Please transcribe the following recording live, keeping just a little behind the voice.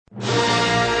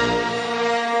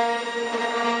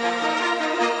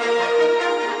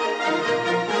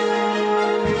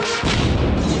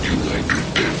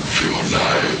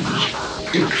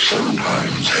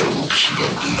A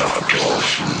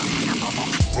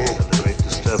great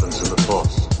disturbance in the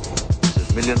force.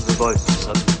 As millions of voices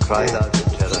suddenly cried out in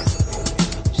terror.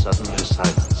 Suddenly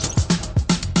silence.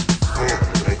 A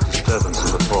great disturbance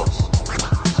in the force.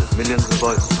 As millions of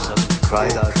voices suddenly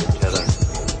cried out in terror.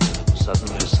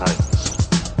 Suddenly silence.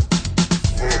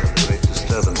 A great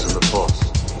disturbance in the force.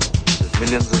 As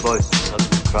millions of voices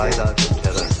suddenly cried out in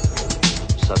terror.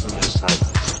 Suddenly silence.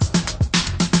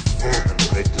 A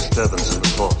great disturbance in the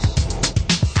force.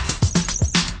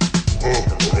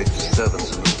 A great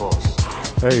disturbance in the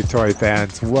force. Hey, toy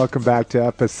fans. Welcome back to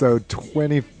episode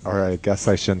 20. Or I guess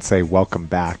I shouldn't say welcome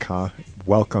back, huh?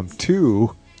 Welcome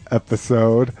to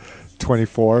episode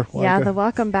 24. Yeah, the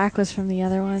welcome back was from the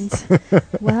other ones.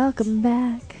 Welcome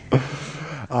back.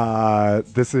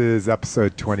 This is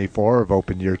episode 24 of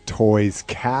Open Your Toys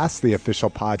Cast, the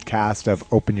official podcast of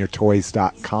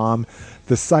OpenYourToys.com,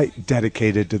 the site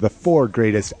dedicated to the 4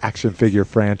 greatest action figure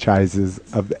franchises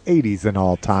of the 80s and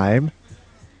all time.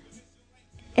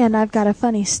 And I've got a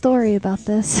funny story about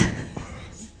this.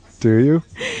 Do you?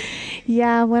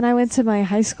 Yeah, when I went to my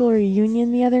high school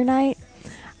reunion the other night,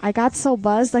 I got so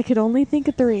buzzed I could only think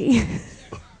of 3.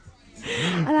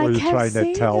 And Were you trying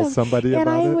to tell somebody about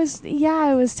it?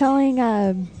 I was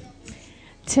telling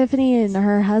Tiffany and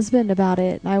her husband about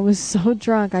it, and I was so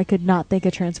drunk I could not think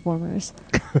of Transformers.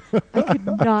 I could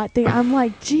not think. I'm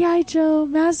like, G.I. Joe,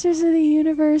 Masters of the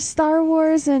Universe, Star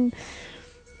Wars, and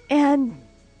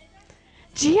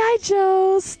G.I.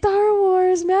 Joe, Star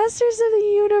Wars, Masters of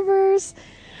the Universe.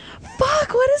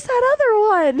 Fuck, what is that other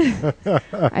one?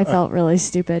 I felt really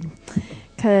stupid.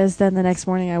 Because then the next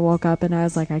morning I woke up and I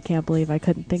was like, I can't believe I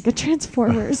couldn't think of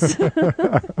Transformers.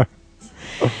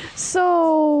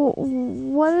 So,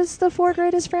 what is the 4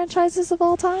 greatest franchises of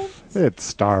all time? It's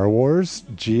Star Wars,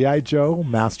 G.I. Joe,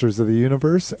 Masters of the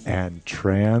Universe, and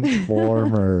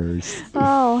Transformers.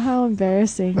 Oh, how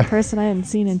embarrassing. A person I hadn't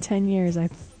seen in 10 years. I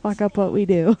fuck up what we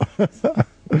do.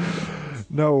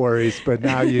 No worries, but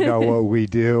now you know what we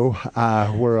do.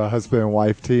 We're a husband and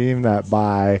wife team that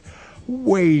buy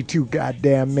way too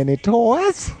goddamn many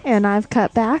toys. And I've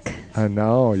cut back. I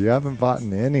know. You haven't bought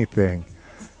anything.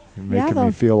 You're making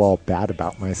me feel all bad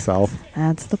about myself.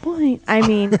 That's the point. I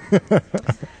mean,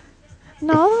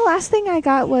 no, the last thing I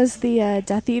got was the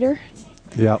Death Eater.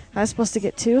 Yep. I was supposed to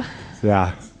get 2.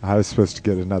 Yeah. I was supposed to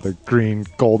get another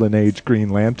Golden Age Green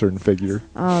Lantern figure.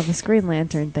 Oh, this Green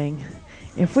Lantern thing.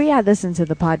 If we add this into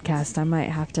the podcast, I might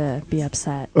have to be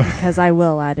upset because I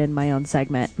will add in my own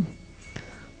segment.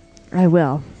 I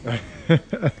will.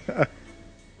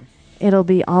 It'll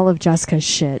be all of Jessica's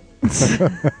shit.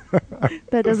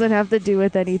 That doesn't have to do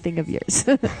with anything of yours.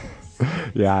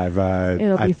 Yeah,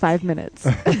 it'll be 5 minutes.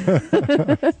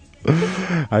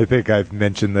 I think I've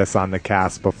mentioned this on the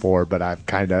cast before, but I've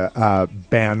kind of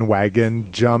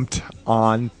bandwagon jumped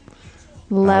on.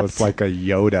 That was like a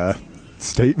Yoda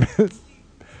statement.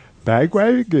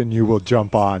 Bandwagon, you will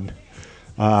jump on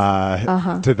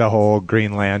to the whole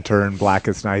Green Lantern,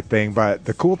 Blackest Night thing. But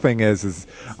the cool thing is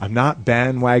I'm not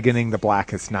bandwagoning the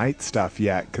Blackest Night stuff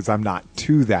yet because I'm not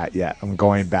to that yet. I'm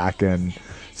going back and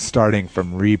starting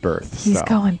from Rebirth. He's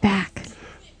going back.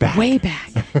 Way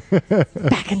back.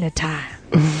 Back into time.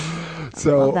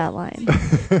 So, I love that line.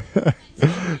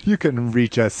 You can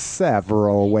reach us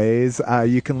several ways.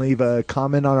 You can leave a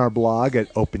comment on our blog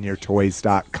at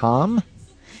openyourtoys.com.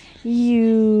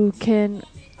 You can...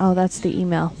 Oh, that's the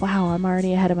email. Wow, I'm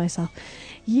already ahead of myself.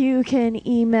 You can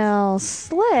email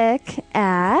Slick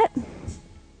at...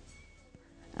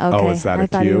 Okay, is that I a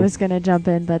thought cue? he was going to jump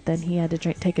in, but then he had to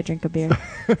take a drink of beer.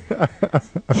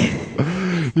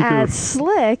 At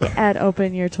Slick at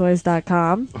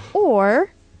openyourtoys.com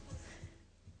or...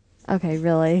 Okay,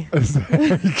 really? Those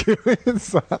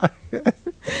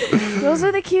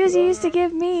are the cues you used to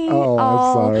give me. Oh,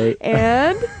 I'm sorry.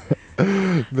 And...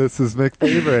 Mrs.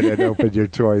 McFavorite at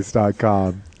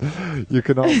openyourtoys.com. You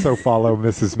can also follow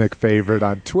Mrs. McFavorite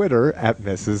on Twitter at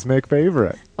Mrs.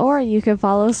 McFavorite. Or you can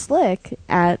follow Slick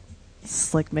at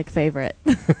Slick McFavorite.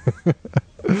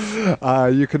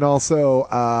 You can also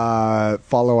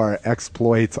follow our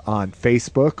exploits on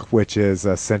Facebook, which is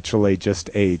essentially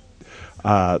just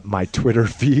my Twitter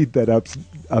feed that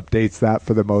updates that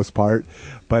for the most part.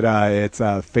 But it's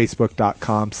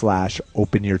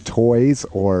facebook.com/openyourtoys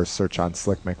or search on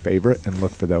Slick McFavorite and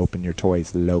look for the Open Your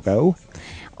Toys logo.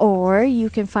 Or you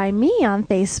can find me on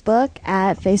Facebook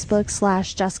at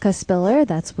Facebook/Jessica Spiller.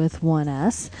 That's with one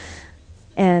S.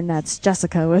 And that's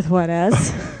Jessica with one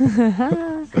S.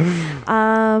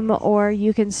 Or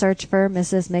you can search for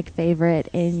Mrs. McFavorite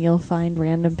and you'll find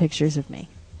random pictures of me.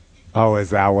 Oh, is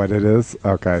that what it is?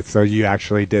 Okay, so you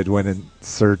actually did went and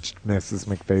searched Mrs.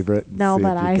 McFavorite? No,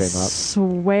 but I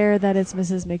swear that it's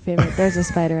Mrs. McFavorite. There's a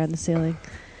spider on the ceiling.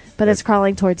 But it's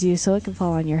crawling towards you, so it can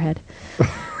fall on your head.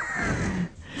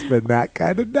 It's been that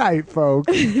kind of night,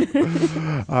 folks. You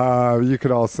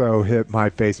could also hit my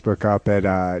Facebook up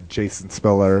at Jason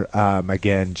Spiller.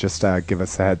 Again, just give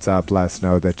us a heads up. Let us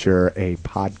know that you're a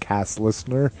podcast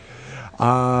listener.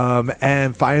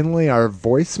 And finally, our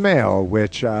voicemail,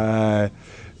 which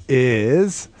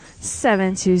is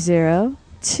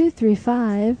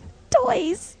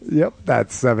 720-235-TOYS. Yep,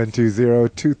 that's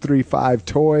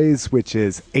 720-235-TOYS, which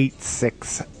is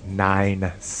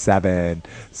 8697.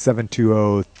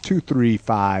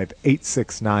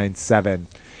 720-235-8697.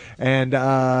 And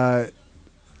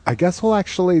I guess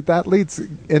that leads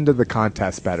into the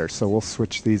contest better, so we'll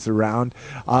switch these around.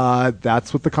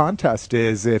 That's what the contest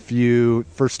is. If you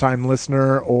first-time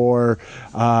listener or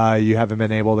you haven't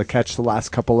been able to catch the last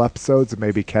couple episodes and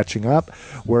maybe catching up,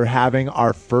 we're having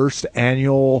our first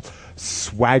annual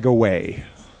swag away.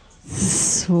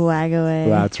 Swag away.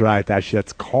 That's right. That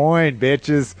shit's coined,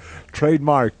 bitches.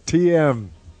 Trademark TM.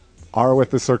 R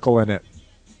with the circle in it.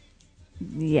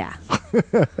 Yeah.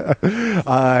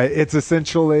 It's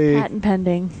essentially patent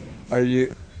pending.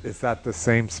 Is that the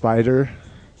same spider?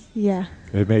 Yeah.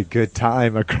 It made good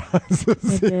time across the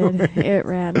ceiling. It did. It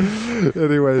ran.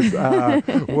 Anyways,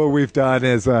 what we've done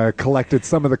is collected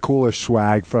some of the coolest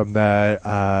swag from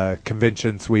the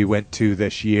conventions we went to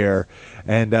this year.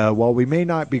 And while we may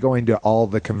not be going to all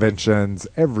the conventions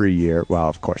every year, well,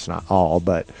 of course not all,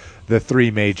 but the three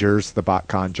majors, the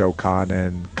BotCon, JoeCon,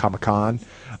 and Comic-Con,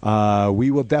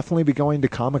 we will definitely be going to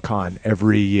Comic-Con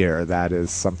every year. That is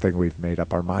something we've made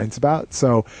up our minds about.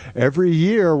 So every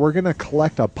year we're going to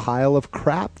collect a pile of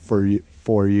crap for you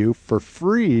for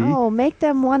free. Oh, make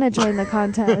them want to join the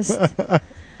contest.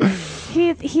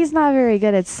 He's not very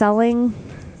good at selling.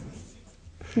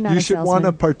 You should want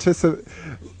to participate.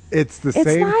 It's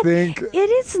same thing. It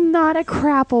is not a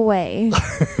crap away.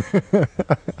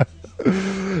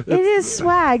 It is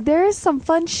swag. There is some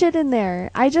fun shit in there.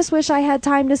 I just wish I had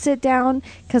time to sit down,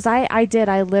 because I did.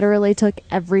 I literally took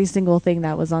every single thing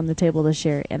that was on the table this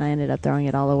year, and I ended up throwing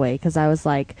it all away because I was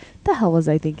like, the hell was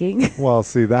I thinking? Well,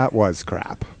 see, that was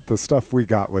crap. The stuff we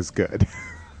got was good.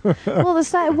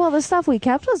 the stuff we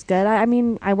kept was good. I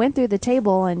mean, I went through the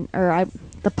table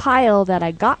the pile that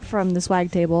I got from the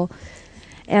swag table,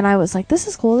 and I was like, this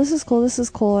is cool, this is cool, this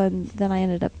is cool, and then I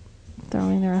ended up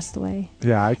throwing the rest away.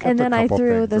 Yeah, I kept and then I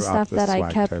threw the stuff that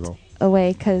I kept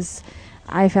away because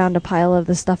I found a pile of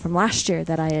the stuff from last year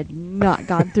that I had not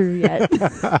gone through yet.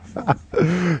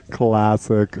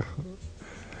 Classic.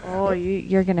 Oh,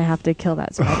 you're going to have to kill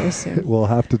that spider soon. We'll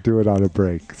have to do it on a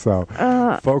break. So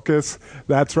focus.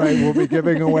 That's right. We'll be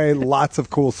giving away lots of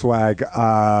cool swag.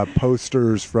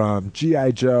 Posters from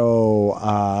G.I.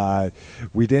 Joe.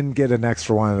 We didn't get an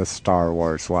extra one of the Star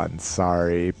Wars ones.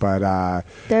 Sorry. But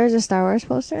there's a Star Wars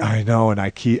poster? I know. And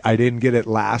I didn't get it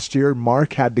last year.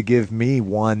 Mark had to give me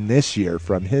one this year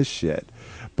from his shit.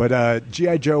 But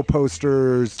G.I. Joe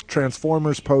posters,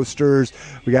 Transformers posters.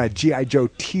 We got a G.I. Joe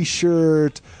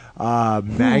T-shirt,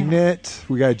 magnet.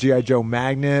 We got a G.I. Joe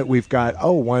magnet. We've got,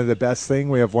 one of the best thing.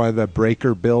 We have one of the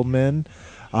Breaker Buildmen,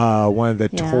 one of the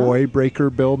toy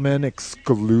Breaker Buildmen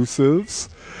exclusives.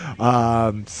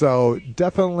 So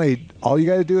definitely all you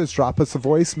got to do is drop us a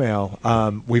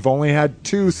voicemail. We've only had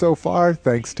 2 so far.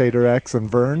 Thanks, Tater X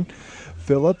and Vern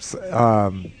Phillips.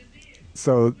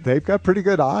 So they've got pretty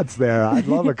good odds there. I'd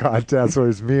love a contest where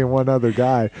it's me and one other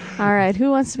guy. All right.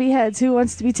 Who wants to be heads? Who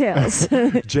wants to be tails?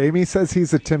 Jamie says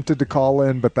he's attempted to call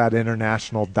in, but that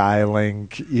international dialing,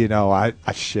 I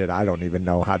don't even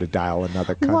know how to dial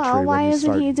another country. Well, why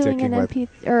isn't he doing an MP?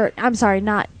 Or I'm sorry,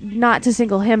 not to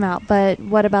single him out, but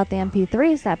what about the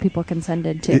MP3s that people can send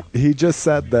in too? He just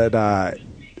said that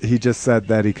he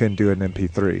couldn't do an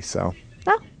MP3. So.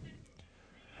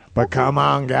 But come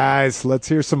on, guys. Let's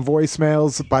hear some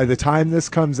voicemails. By the time this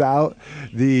comes out,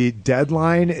 the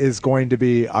deadline is going to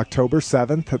be October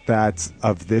 7th. That's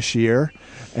of this year.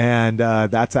 And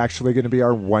that's actually going to be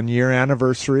our 1-year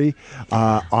anniversary.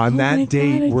 On that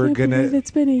date, we're going to...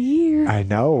 It's been a year. I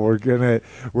know. We're gonna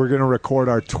record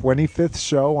our 25th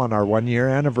show on our 1-year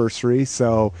anniversary.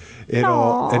 So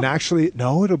it'll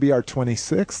be our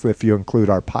 26th if you include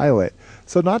our pilot.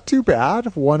 So not too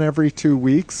bad. 1 every 2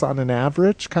 weeks on an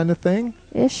average kind of thing.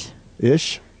 Ish.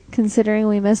 Considering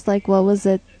we missed, what was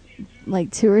it,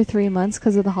 2 or 3 months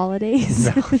because of the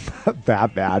holidays? No, not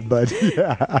that bad, but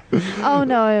yeah. Oh,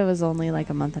 no, it was only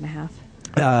a month and a half.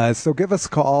 So give us a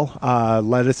call.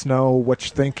 Let us know what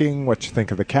you're thinking, what you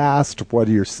think of the cast, what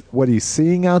are you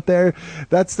seeing out there.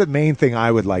 That's the main thing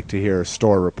I would like to hear,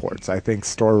 store reports. I think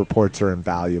store reports are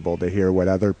invaluable to hear what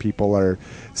other people are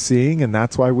seeing, and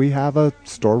that's why we have a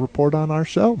store report on our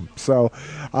show. So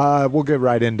we'll get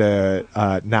right into,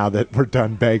 now that we're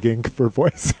done begging for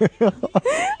voicemail.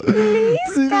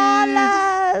 Please call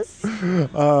us.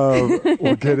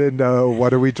 We'll get into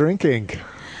what are we drinking.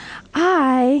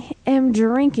 I am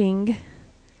drinking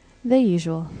the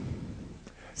usual.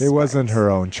 It wasn't her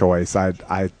own choice. I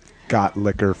got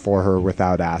liquor for her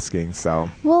without asking, so.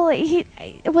 Well,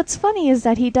 what's funny is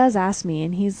that he does ask me,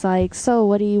 and he's like, so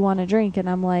what do you want to drink? And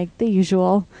I'm like, the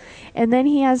usual. And then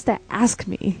he has to ask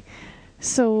me,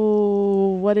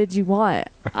 so what did you want?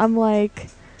 I'm like,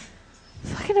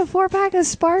 fucking a 4-pack of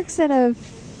Sparks and a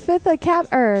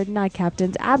 5th of not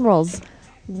Captain's, Admirals.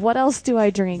 What else do I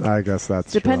drink? I guess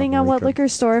that's depending on what liquor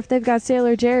store. If they've got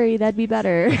Sailor Jerry, that'd be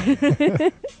better.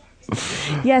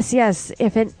 Yes.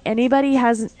 If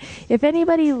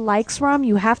anybody likes rum,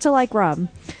 you have to like rum.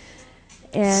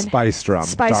 And spiced rum,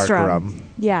 dark rum.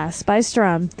 Yeah, spiced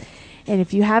rum. And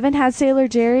if you haven't had Sailor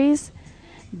Jerry's,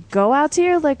 go out to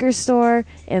your liquor store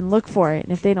and look for it.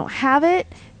 And if they don't have it,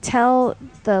 tell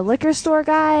the liquor store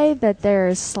guy that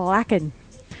they're slacking.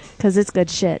 Because it's good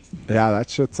shit. Yeah, that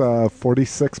shit's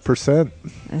 46%.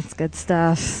 That's good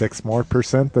stuff. 6% more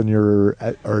than your,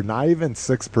 or not even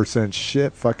 6%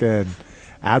 shit. Fucking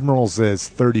Admirals is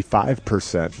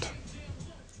 35%.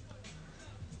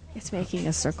 It's making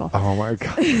a circle. Oh my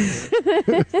god!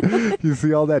 You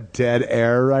see all that dead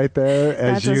air right there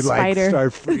as you like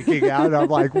start freaking out. I'm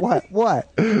like, what?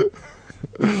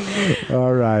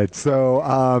 All right, so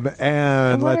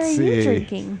and what let's are see. You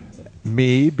drinking?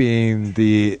 Me being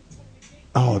the.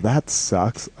 Oh, that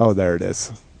sucks. Oh, there it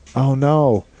is. Oh,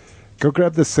 no. Go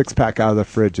grab the 6-pack out of the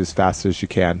fridge as fast as you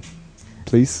can.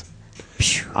 Please.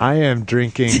 I am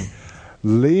drinking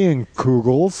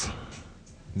Leinenkugels.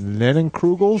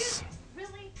 Leinenkugels?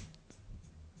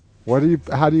 Really?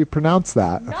 How do you pronounce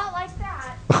that? Not like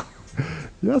that.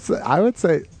 Yes, I would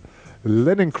say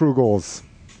Leinenkugels.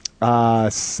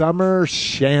 Summer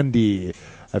Shandy.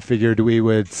 I figured we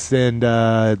would send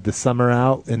the summer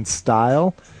out in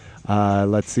style.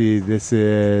 Let's see. This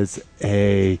is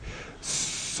a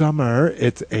summer.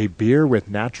 It's a beer with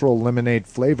natural lemonade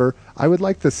flavor. I would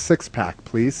like the 6-pack,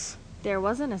 please. There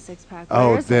wasn't a 6-pack.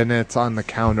 Then it's on the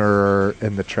counter or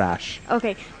in the trash.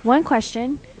 Okay. One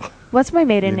question. What's my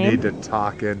maiden name? You need to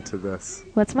talk into this.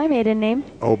 What's my maiden name?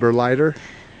 Oberleiter.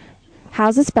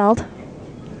 How's it spelled?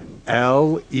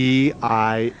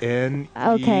 Leinen.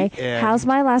 Okay. How's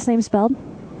my last name spelled?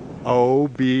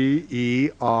 Ober.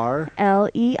 Lei.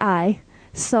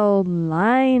 So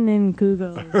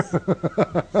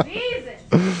Leinenkugels.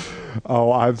 Jesus.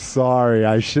 Oh, I'm sorry.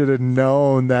 I should have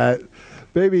known that.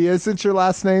 Baby, isn't your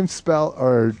last name spelled,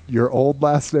 or your old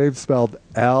last name spelled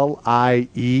Lie?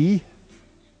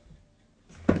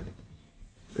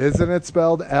 Isn't it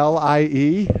spelled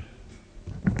Lie?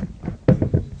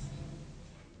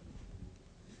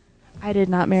 I did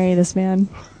not marry this man.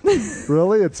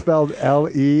 Really? It's spelled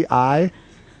Lei?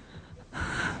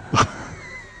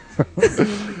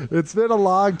 It's been a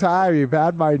long time. You've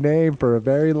had my name for a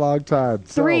very long time.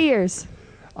 3 years.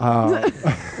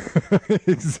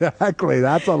 Exactly.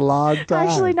 That's a long time.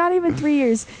 Actually, not even 3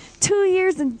 years. 2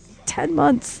 years and 10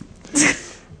 months.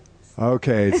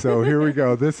 Okay, so here we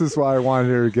go. This is why I wanted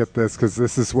her to get this, because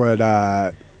this is what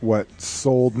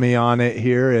sold me on it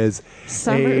here is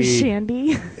Summer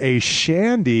Shandy. A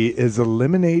Shandy is a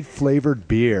lemonade-flavored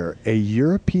beer, a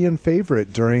European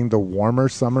favorite during the warmer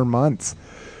summer months.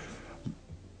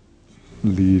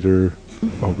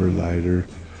 Oberleiter.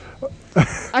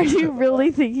 Are you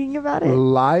really thinking about it?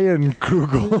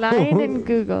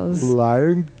 Leinenkugels.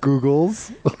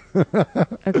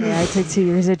 Okay, I took 2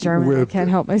 years of German. I can't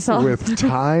help myself. With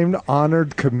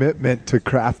time-honored commitment to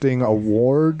crafting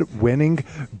award-winning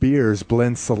beers,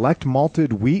 blend select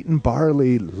malted wheat and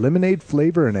barley, lemonade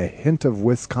flavor, and a hint of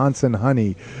Wisconsin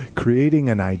honey, creating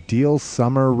an ideal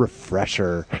summer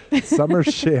refresher. Summer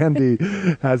Shandy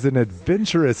has an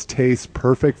adventurous taste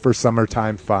perfect for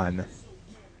summertime fun.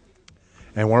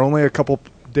 And we're only a couple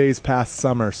days past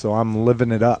summer, so I'm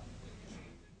living it up.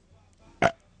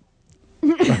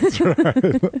 That's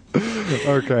right.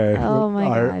 Okay. Oh my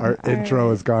God. Our intro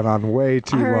has gone on way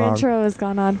too long. Our intro has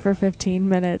gone on for 15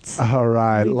 minutes. All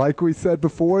right. Like we said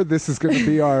before, this is going to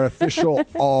be our official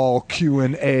all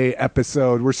Q&A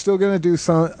episode. We're still going to do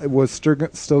still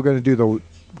going to do the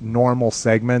normal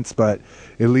segments, but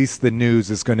at least the news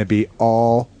is going to be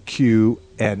all Q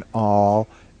and all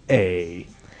A.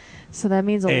 So that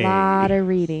means a lot of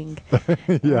reading.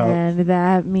 Yeah. And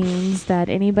that means that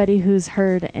anybody who's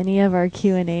heard any of our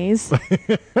Q&As,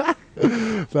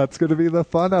 that's going to be the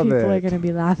fun of it. people are going to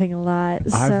be laughing a lot.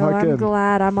 So I'm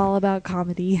glad. I'm all about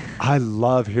comedy. I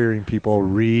love hearing people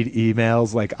read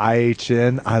emails like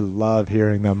IHN. I love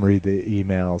hearing them read the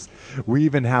emails. We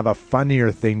even have a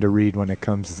funnier thing to read when it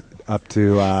comes up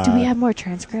to... Do we have more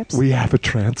transcripts? We have a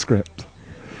transcript.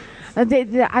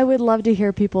 I would love to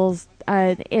hear people's...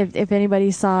 if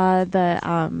anybody saw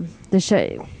the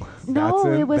show...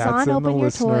 No, it was on Open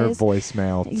Your Toys.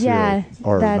 Voicemail, too. Yeah.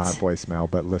 Or not voicemail,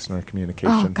 but listener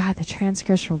communication. Oh, God, the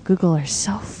transcripts from Google are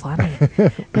so funny.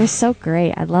 They're so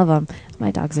great. I love them. My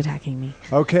dog's attacking me.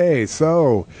 Okay,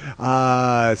 so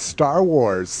Star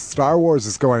Wars. Star Wars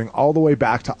is going all the way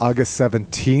back to August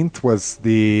 17th was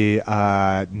the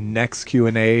next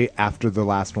Q&A after the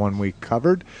last one we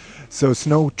covered. So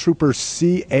Snowtrooper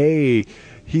CA...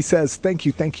 He says, thank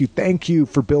you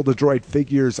for Build-A-Droid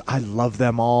figures. I love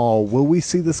them all. Will we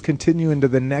see this continue into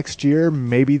the next year,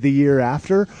 maybe the year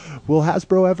after? Will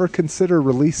Hasbro ever consider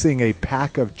releasing a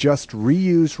pack of just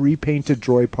reused, repainted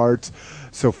droid parts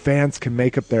so fans can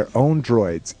make up their own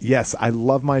droids? Yes, I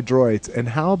love my droids. And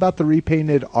how about the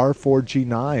repainted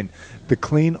R4G9? The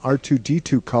clean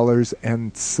R2-D2 colors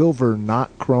and silver,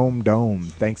 not chrome dome.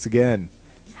 Thanks again.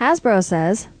 Hasbro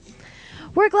says...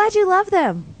 We're glad you love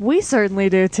them. We certainly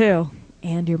do, too.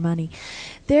 And your money.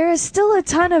 There is still a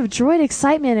ton of droid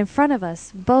excitement in front of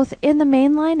us, both in the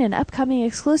mainline and upcoming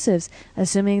exclusives.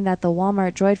 Assuming that the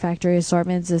Walmart Droid Factory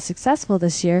assortment is successful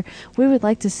this year, we would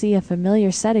like to see a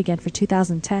familiar set again for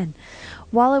 2010.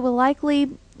 While it will likely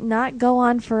not go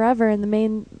on forever in the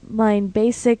mainline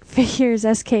basic figures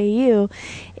SKU,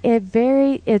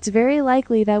 it's very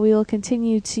likely that we will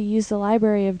continue to use the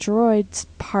library of droids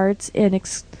parts in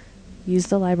exclusives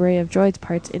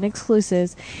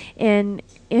in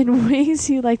ways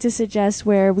you like to suggest,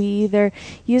 where we either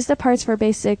use the parts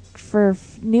for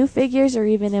new figures or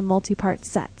even in multi-part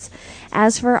sets.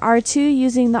 As for R2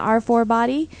 using the R4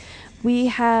 body, we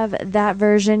have that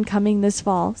version coming this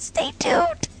fall. Stay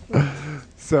tuned!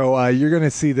 So you're going to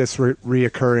see this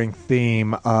reoccurring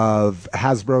theme of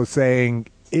Hasbro saying,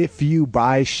 if you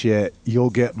buy shit, you'll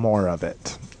get more of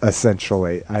it.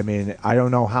 Essentially, I mean, I don't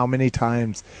know how many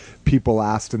times people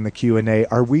asked in the Q&A,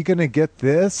 are we going to get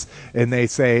this? And they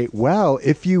say, well,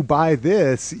 if you buy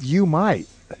this, you might,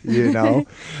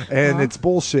 and it's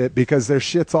bullshit because their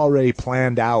shit's already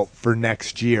planned out for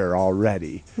next year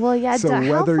already. Well, yeah. So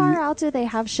how far out do they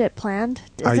have shit planned?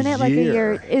 Isn't it like a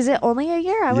year? Is it only a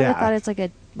year? I would have thought it's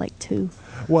like 2.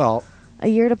 Well, a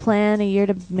year to plan, a year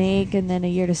to make, and then a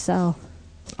year to sell.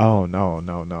 Oh,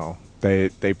 no.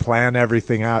 They plan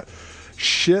everything out.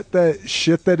 Shit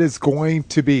that is going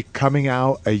to be coming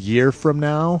out a year from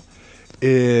now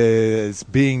is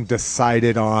being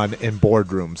decided on in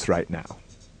boardrooms right now.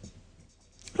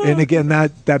 And again,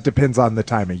 that depends on the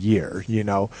time of year.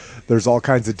 There's all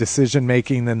kinds of decision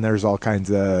making, then there's all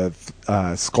kinds of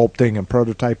sculpting and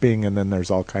prototyping, and then there's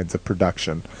all kinds of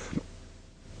production.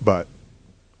 But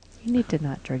you need to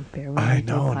not drink beer when I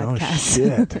know, no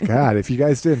shit. God, if you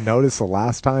guys didn't notice the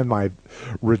last time, my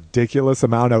ridiculous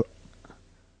amount of...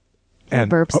 And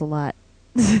burps a lot.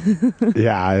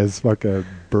 Yeah, it's fucking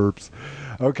burps.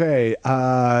 Okay,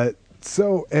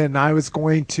 so, and I was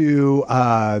going to...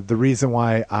 the reason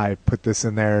why I put this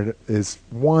in there is,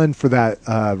 one, for that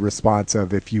response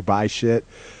of if you buy shit...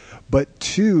 But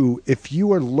 2, if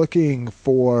you are looking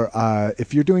for,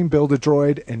 if you're doing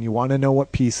Build-A-Droid and you want to know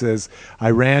what pieces, I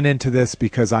ran into this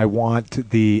because I want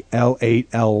the L8,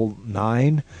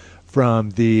 L9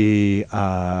 from the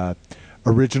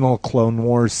original Clone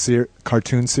Wars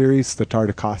cartoon series, the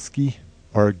Tartakovsky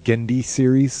or Gendy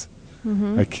series.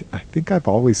 Mm-hmm. I think I've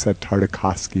always said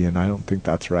Tartakovsky, and I don't think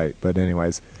that's right. But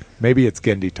anyways, maybe it's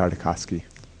Gendy Tartakovsky.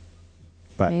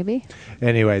 But maybe.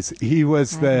 Anyways, he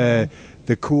was the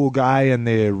cool guy in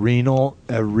the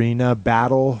arena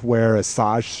battle where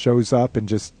Asajj shows up and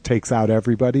just takes out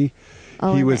everybody.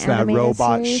 Oh, he was that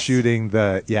robot series? shooting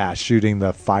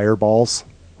the fireballs.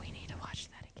 We need to watch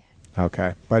that again.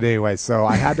 Okay, but anyway, so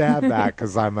I had to have that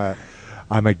because I'm a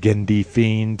Gendy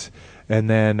fiend, and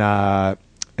then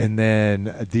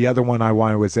the other one I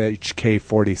wanted was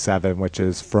HK-47, which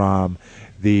is from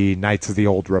the Knights of the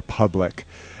Old Republic.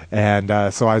 And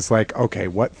so I was like, okay,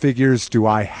 what figures do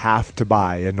I have to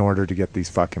buy in order to get these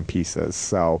fucking pieces?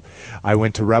 So I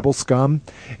went to Rebel Scum,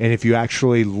 and if you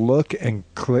actually look and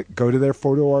go to their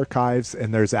photo archives,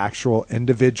 and there's actual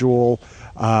individual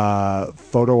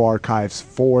photo archives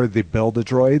for the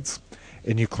Build-A-Droids,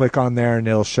 and you click on there, and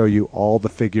it'll show you all the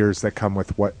figures that come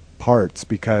with what parts,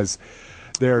 because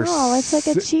it's like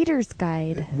a cheater's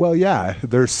guide. Well, yeah,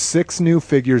 there's 6 new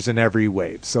figures in every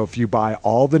wave. So if you buy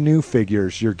all the new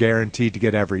figures, you're guaranteed to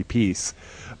get every piece.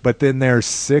 But then there's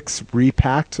 6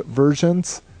 repacked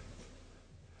versions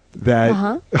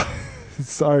that...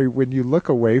 Sorry, when you look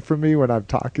away from me when I'm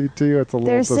talking to you, it's a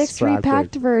little distracting. There's 6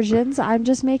 repacked versions. I'm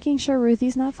just making sure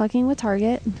Ruthie's not fucking with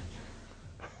Target.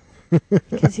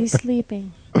 Because he's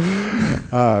sleeping.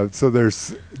 So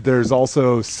there's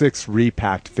also 6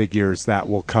 repacked figures that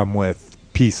will come with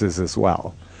pieces as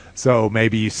well. So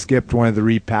maybe you skipped one of the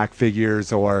repacked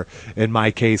figures, or in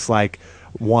my case, like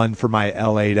one for my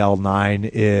L8, L9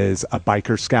 is a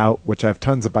biker scout, which I have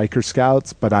tons of biker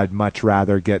scouts, but I'd much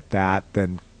rather get that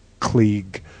than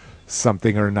Klieg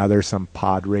something or another, some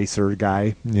pod racer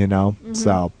guy, you know.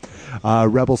 So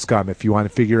Rebel Scum, if you want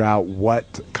to figure out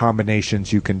what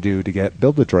combinations you can do to get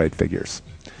Build-A-Droid figures.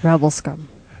 Rebel Scum.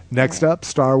 Next up,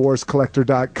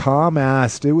 StarWarsCollector.com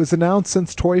asked, it was announced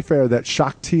since Toy Fair that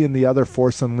Shakti and the other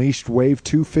Force Unleashed Wave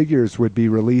 2 figures would be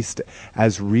released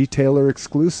as retailer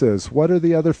exclusives. What are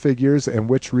the other figures and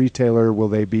which retailer will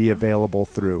they be available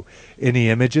through? Any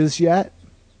images yet?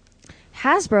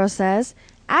 Hasbro says,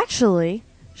 actually,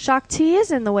 Shakti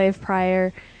is in the wave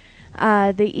prior.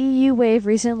 The EU wave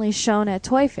recently shown at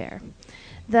Toy Fair.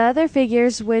 The other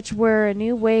figures, which were a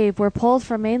new wave, were pulled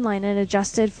from mainline and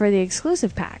adjusted for the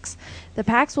exclusive packs. The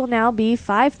packs will now be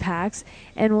 5 packs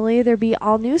and will either be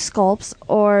all new sculpts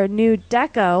or new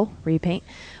deco repaint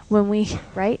when we,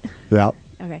 right? Yeah.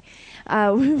 Okay.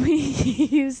 When we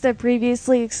use the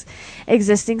previously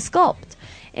existing sculpt,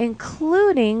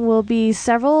 including will be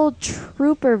several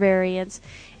trooper variants,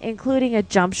 including a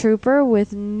jump trooper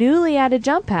with newly added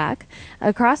jump pack.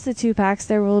 Across the 2 packs,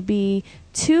 there will be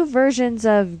 2 versions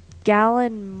of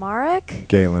Galen Marek.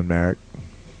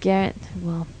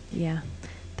 Well, yeah,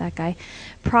 that guy.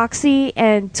 Proxy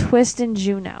and Twist and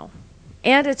Juno.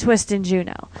 And a Twist and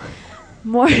Juno.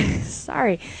 More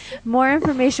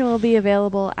information will be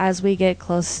available as we get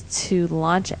close to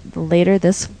launch later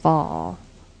this fall.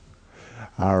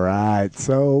 All right.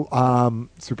 So,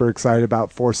 super excited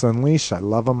about Force Unleashed. I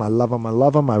love them. I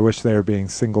wish they were being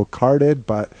single-carded,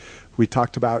 but we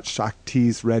talked about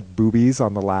Shakti's red boobies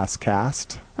on the last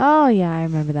cast. Oh, yeah, I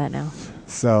remember that now.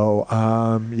 So,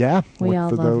 yeah. We all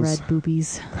love red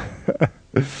boobies.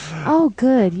 Oh,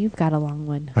 good. You've got a long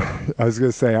one. I was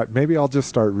going to say, maybe I'll just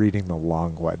start reading the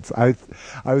long ones. I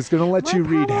was going to let you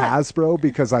read Hasbro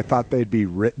because I thought they'd be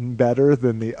written better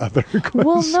than the other questions.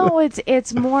 Well, no,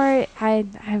 it's more, I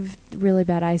have really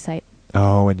bad eyesight.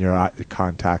 Oh, and your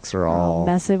contacts are all...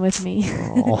 messing with me.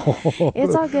 Oh,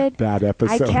 it's all good. Bad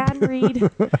episode. I can read.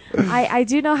 I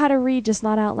do know how to read, just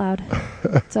not out loud.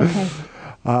 It's okay.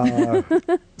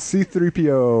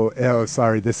 C3PO, oh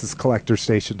sorry, this is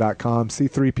collectorstation.com.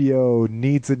 C3PO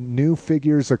needs new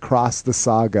figures across the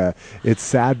saga. It's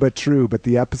sad but true, but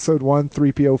the episode 1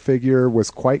 3PO figure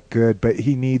was quite good, but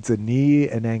he needs a knee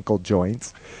and ankle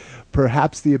joints.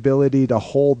 Perhaps the ability to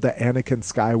hold the Anakin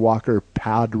Skywalker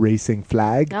pod racing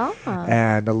flag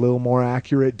and a little more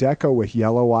accurate deco with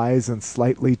yellow eyes and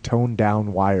slightly toned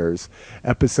down wires.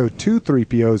 Episode 2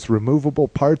 3PO's removable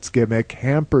parts gimmick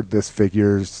hampered this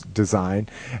figure's design,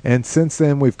 and since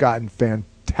then we've gotten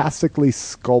fantastically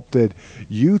sculpted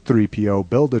U-3PO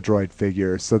Build-A-Droid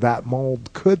figure, so that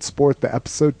mold could sport the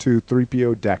Episode 2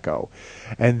 3PO deco.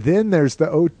 And then there's the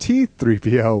OT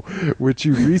 3PO, which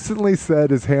you recently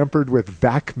said is hampered with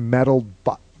vac metal,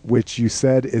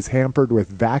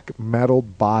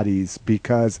 bodies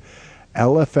because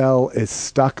LFL is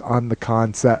stuck on the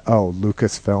concept. Oh,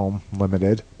 Lucasfilm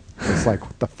Limited. It's like,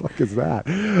 what the fuck is that?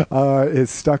 Is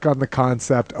stuck on the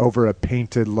concept over a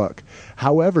painted look.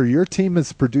 However, your team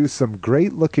has produced some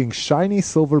great-looking shiny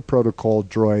silver protocol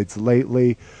droids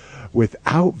lately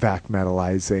without vac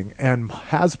metalizing, and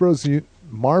Hasbro's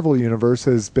Marvel Universe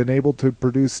has been able to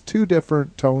produce 2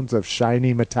 different tones of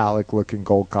shiny metallic-looking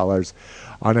gold colors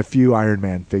on a few Iron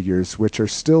Man figures, which are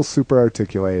still super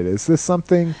articulated. Is this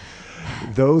something,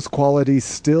 those qualities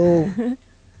still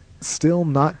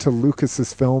not to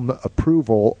Lucas's film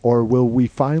approval, or will we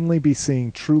finally be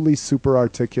seeing truly super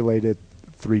articulated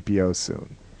 3PO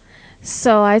soon?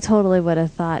 So I totally would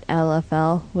have thought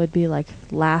LFL would be like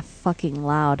laugh fucking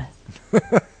loud.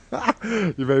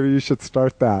 Maybe you should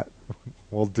start that.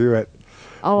 We'll do it.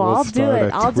 Oh, I'll do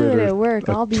it. I'll do it at work.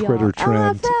 I'll be Twitter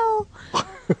trend. LFL.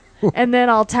 And then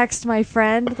I'll text my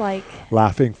friend like...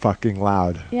 laughing fucking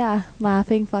loud. Yeah,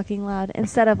 laughing fucking loud.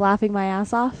 Instead of laughing my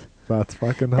ass off. That's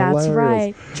fucking hilarious. That's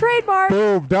right. Trademark.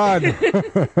 Boom, done.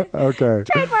 Okay.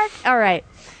 Trademark. All right.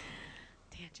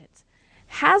 Tangents.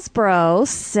 Hasbro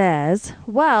says,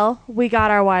 well, we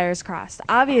got our wires crossed.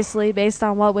 Obviously, based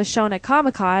on what was shown at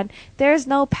Comic-Con, there's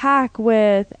no pack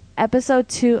with Episode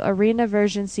 2 Arena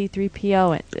version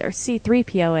C3PO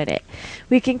in it.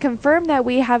 We can confirm that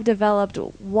we have developed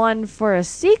one for a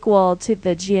sequel to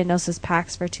the Geonosis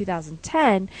packs for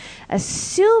 2010,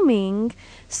 assuming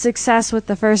success with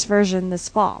the first version this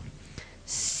fall.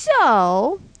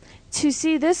 So, to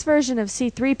see this version of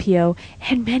C3PO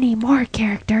and many more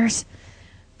characters,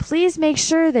 please make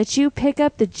sure that you pick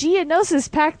up the Geonosis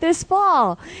pack this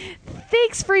fall.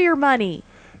 Thanks for your money.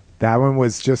 That one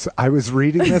was just, I was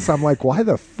reading this, I'm like, why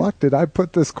the fuck did I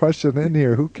put this question in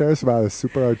here? Who cares about a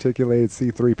super articulated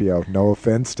C-3PO? No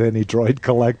offense to any droid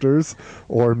collectors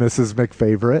or Mrs.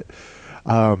 McFavorite.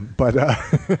 But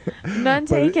none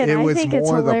taken. It was I think it's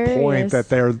more hilarious. The point that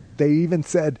they even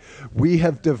said, we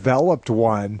have developed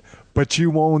one, but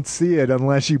you won't see it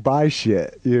unless you buy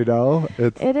shit, you know?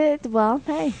 Well,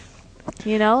 hey,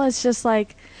 you know, it's just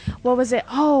like, what was it?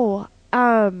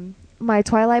 My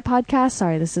Twilight podcast.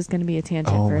 Sorry, this is going to be a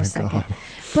tangent for a second. God.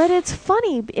 But it's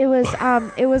funny. It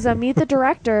was a Meet the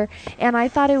Director, and I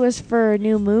thought it was for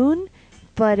New Moon,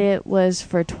 but it was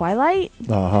for Twilight.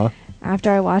 Uh-huh.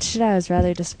 After I watched it, I was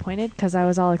rather disappointed because I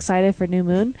was all excited for New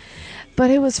Moon.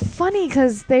 But it was funny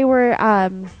because they were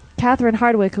Catherine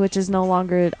Hardwicke, which is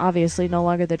obviously no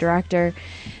longer the director.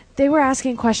 They were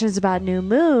asking questions about New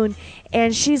Moon,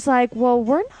 and she's like, well,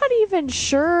 we're not even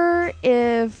sure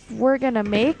if we're going to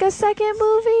make a second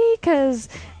movie because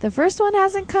the first one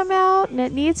hasn't come out, and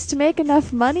it needs to make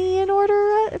enough money in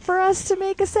order for us to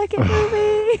make a second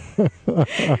movie.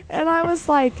 And I was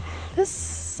like, this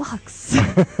sucks.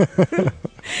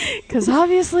 Because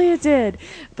obviously it did.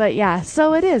 But yeah,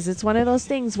 so it is. It's one of those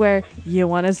things where you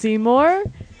want to see more,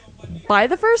 buy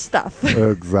the first stuff.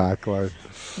 Exactly.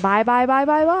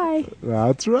 Bye.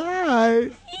 That's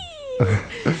right.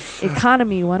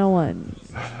 Economy 101.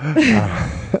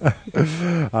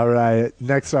 All right.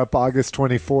 Next up, August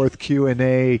 24th,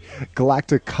 Q&A,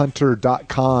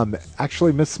 galactichunter.com.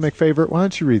 Actually, Miss McFavorite, why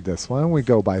don't you read this? Why don't we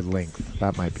go by length?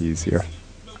 That might be easier.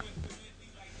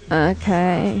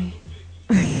 Okay.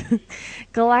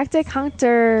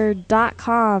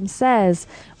 galactichunter.com says,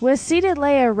 with seated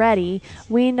Leia ready,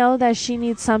 we know that she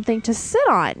needs something to sit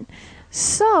on.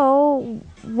 So,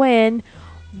 when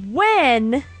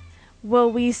will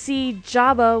we see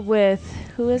Jabba with,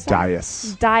 who is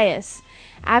that? Dias.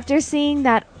 After seeing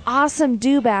that awesome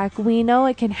do-back, we know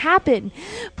it can happen.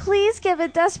 Please give a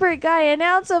desperate guy an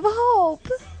ounce of hope.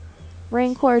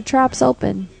 Rancor traps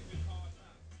open.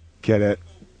 Get it?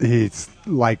 He's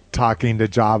like talking to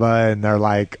Jabba, and they're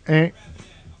like, eh.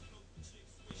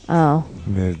 Oh.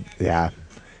 Yeah.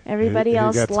 Everybody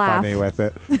else gets laugh. Funny with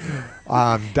it.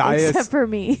 Dias, except for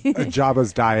me.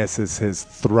 Jabba's dais is his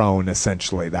throne,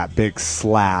 essentially, that big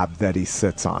slab that he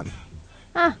sits on.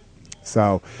 Ah.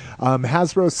 So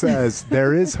Hasbro says,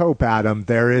 there is hope, Adam.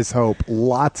 There is hope.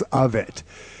 Lots of it.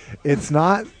 It's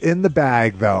not in the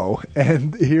bag, though,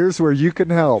 and here's where you can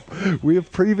help. We have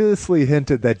previously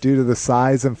hinted that due to the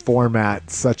size and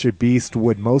format, such a beast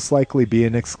would most likely be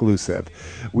an exclusive.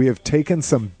 We have taken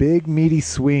some big, meaty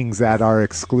swings at our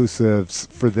exclusives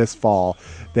for this fall.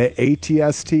 The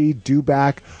ATST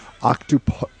Dewback Octuptara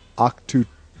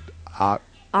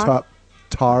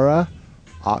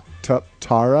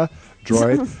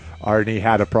droid. Arnie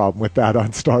had a problem with that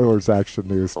on Star Wars Action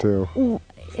News, too.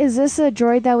 Is this a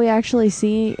droid that we actually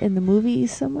see in the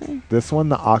movies somewhere? This one,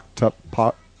 the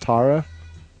Octuptara?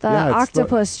 The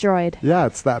octopus droid. Yeah,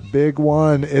 it's that big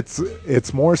one.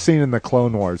 It's more seen in the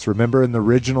Clone Wars. Remember in the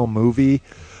original movie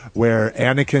where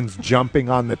Anakin's jumping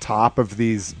on the top of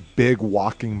these big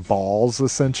walking balls,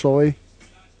 essentially?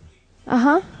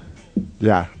 Uh-huh.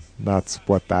 Yeah, that's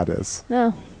what that is.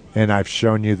 No. And I've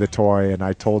shown you the toy, and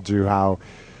I told you how...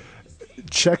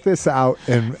 Check this out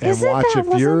and watch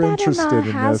if you're interested in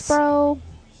this. Hasbro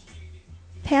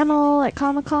panel at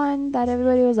Comic-Con that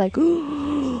everybody was like,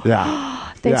 ooh.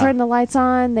 Yeah. They turned the lights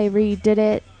on. They redid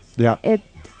it. Yeah.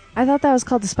 I thought that was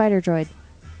called the Spider Droid.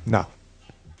 No.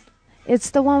 It's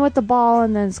the one with the ball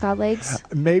and then it's got legs.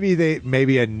 Maybe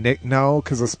no,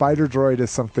 because a Spider Droid is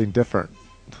something different.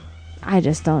 I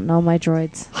just don't know my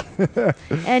droids.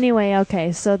 Anyway,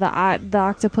 okay, so the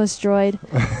octopus droid,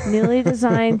 newly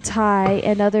designed tie,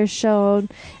 and others shown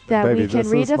that we can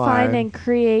redefine and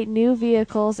create new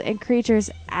vehicles and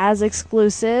creatures as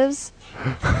exclusives.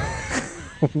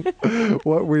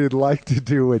 What we'd like to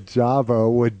do with Java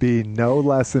would be no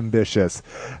less ambitious.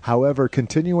 However,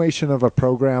 continuation of a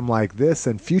program like this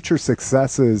and future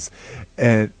successes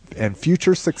and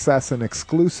future success and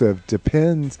exclusive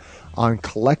depends on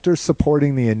collectors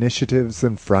supporting the initiatives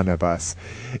in front of us.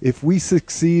 If we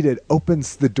succeed, it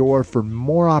opens the door for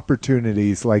more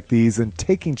opportunities like these and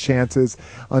taking chances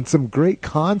on some great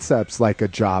concepts like a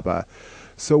Java.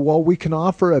 So while we can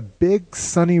offer a big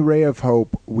sunny ray of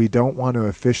hope, we don't want to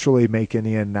officially make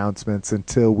any announcements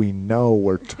until we know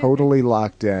we're totally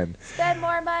locked in. Spend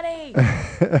more money!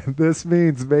 This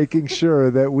means making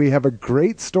sure that we have a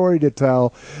great story to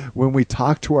tell when we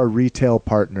talk to our retail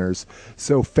partners.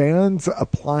 So fans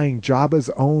applying Java's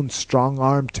own strong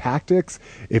arm tactics,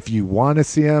 if you want to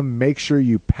see them, make sure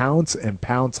you pounce and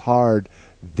pounce hard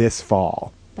this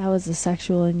fall. That was a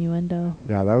sexual innuendo.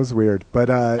 Yeah, that was weird. But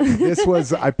this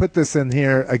was, I put this in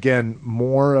here, again,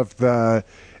 more of the,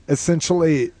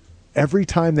 essentially, every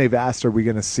time they've asked, are we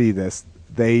going to see this?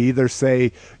 They either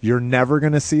say, you're never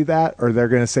going to see that, or they're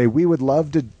going to say, we would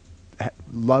love to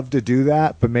do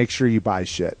that, but make sure you buy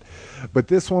shit. But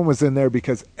this one was in there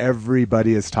because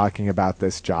everybody is talking about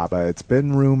this Java. It's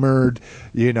been rumored,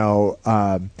 with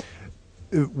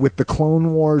the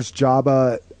Clone Wars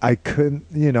Java, I couldn't,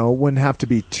 wouldn't have to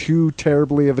be too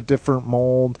terribly of a different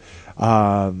mold.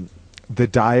 The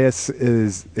dais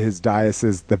is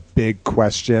the big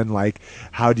question. Like,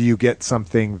 how do you get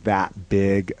something that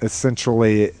big?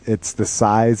 Essentially, it's the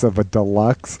size of a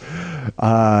deluxe,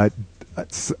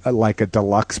 like a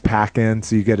deluxe pack-in.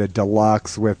 So you get a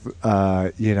deluxe with,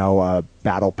 a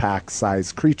battle pack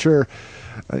size creature.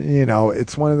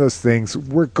 It's one of those things.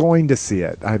 We're going to see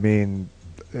it. I mean,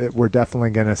 we're definitely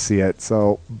going to see it.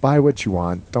 So buy what you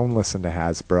want. Don't listen to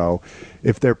Hasbro.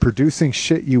 If they're producing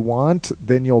shit you want,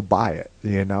 then you'll buy it,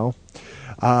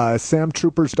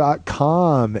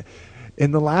 SamTroopers.com.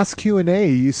 In the last Q&A,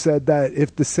 you said that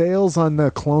if the sales on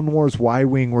the Clone Wars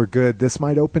Y-Wing were good, this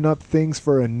might open up things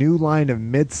for a new line of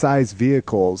mid-size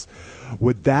vehicles.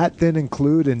 Would that then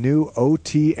include a new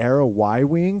OT era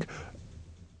Y-Wing?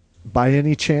 By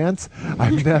any chance?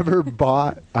 I've never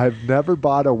bought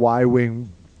a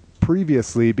Y-Wing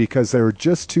previously because there were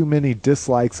just too many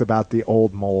dislikes about the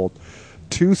old mold.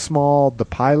 Too small, the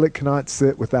pilot cannot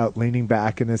sit without leaning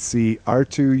back in his seat,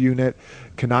 R2 unit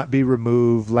cannot be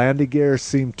removed, landing gear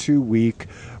seemed too weak,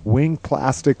 wing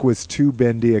plastic was too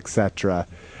bendy, etc.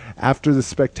 After the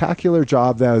spectacular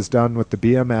job that was done with the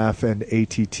BMF and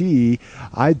ATT,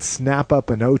 I'd snap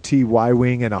up an OT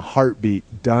Y-Wing in a heartbeat,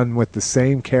 done with the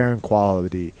same care and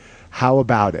quality. How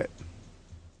about it?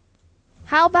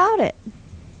 How about it?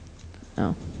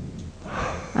 Oh.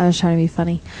 I was trying to be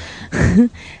funny.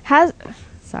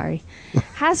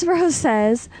 Hasbro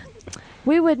says,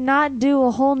 we would not do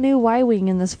a whole new Y-Wing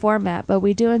in this format, but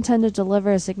we do intend to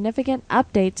deliver a significant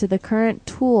update to the current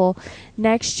tool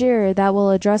next year that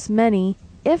will address many,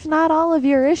 if not all of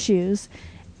your issues,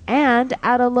 and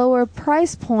at a lower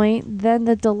price point than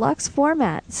the deluxe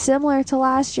format, similar to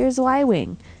last year's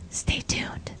Y-Wing. Stay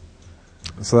tuned.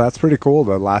 So that's pretty cool.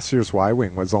 The last year's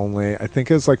Y-Wing was only, I think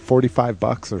it was like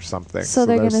 $45 or something. So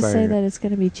they're going to say that it's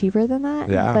going to be cheaper than that?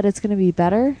 Yeah. But it's going to be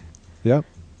better? Yep.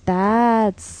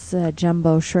 That's a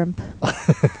jumbo shrimp. All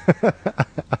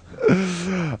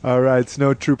right,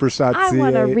 snowtroopers.ca. I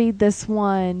want to read this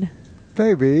one.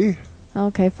 Baby.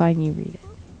 Okay, fine, you read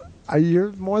it.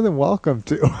 You're more than welcome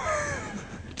to.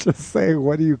 Just say,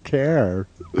 what do you care?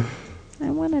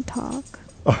 I want to talk.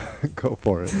 Go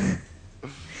for it.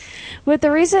 With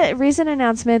the recent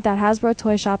announcement that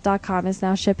HasbroToyShop.com is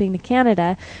now shipping to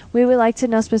Canada, we would like to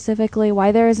know specifically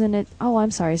why there isn't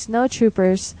Snow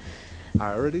Troopers.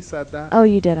 I already said that. Oh,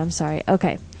 you did. I'm sorry.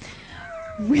 Okay.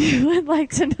 We would like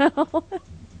to know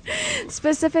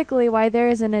specifically why there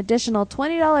is an additional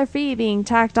 $20 fee being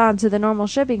tacked on to the normal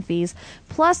shipping fees,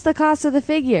 plus the cost of the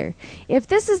figure. If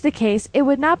this is the case, it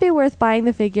would not be worth buying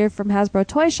the figure from Hasbro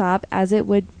Toy Shop, as it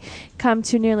would come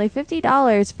to nearly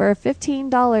 $50 for a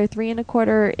 $15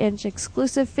 3¼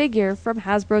 exclusive figure from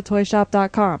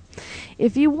HasbroToyShop.com.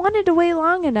 If you wanted to wait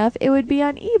long enough, it would be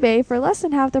on eBay for less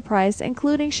than half the price,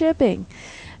 including shipping.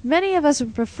 Many of us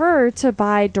would prefer to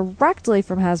buy directly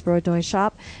from Hasbro Toy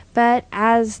Shop, but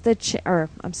as the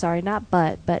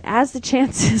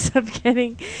chances of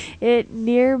getting it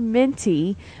near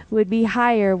minty would be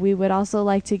higher, we would also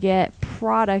like to get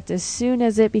product as soon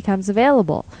as it becomes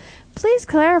available. Please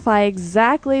clarify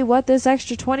exactly what this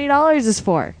extra $20 is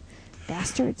for.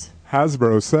 Bastards.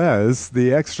 Hasbro says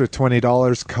the extra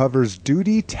 $20 covers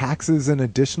duty, taxes, and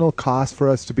additional costs for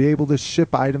us to be able to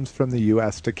ship items from the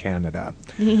U.S. to Canada.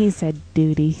 He said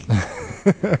duty.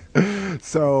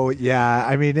 So, yeah,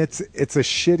 I mean, it's a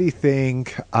shitty thing.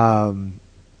 I'm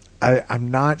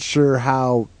not sure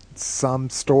how some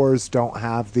stores don't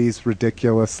have these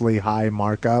ridiculously high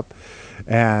markup,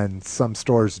 and some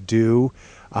stores do.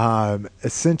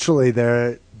 Essentially,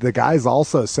 the guy's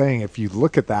also saying, if you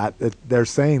look at that, they're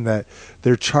saying that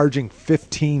they're charging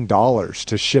 $15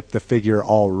 to ship the figure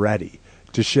already.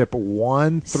 To ship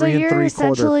one 3 3/4 So you're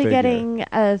essentially figure. getting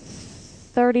a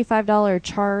 $35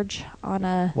 charge on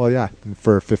a... Well, yeah,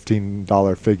 for a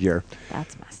 $15 figure.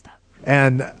 That's messed up.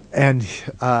 And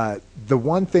the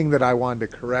one thing that I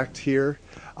wanted to correct here,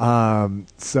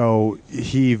 so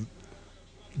he...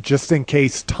 just in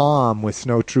case Tom with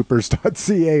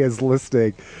snowtroopers.ca is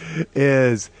listening,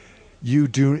 is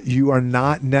you are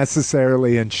not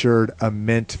necessarily insured a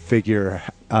mint figure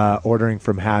ordering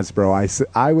from Hasbro.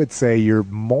 I would say you're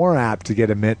more apt to get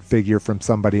a mint figure from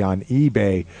somebody on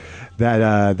eBay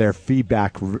that their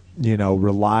feedback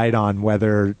relied on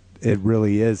whether it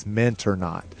really is mint or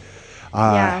not.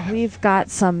 Yeah, we've got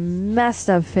some messed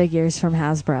up figures from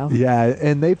Hasbro. Yeah,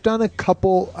 and they've done a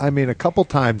couple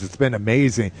times. It's been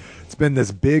amazing. It's been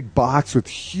this big box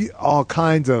with all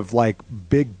kinds of like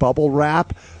big bubble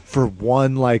wrap for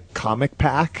one like comic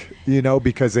pack,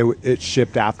 because it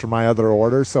shipped after my other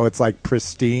order, so it's like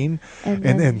pristine.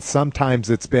 And then sometimes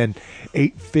it's been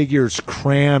 8 figures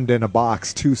crammed in a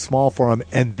box, too small for them,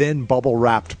 and then bubble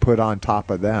wrapped put on top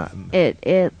of them.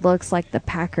 It looks like the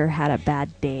packer had a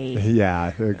bad day.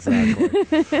 Yeah,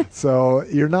 exactly. So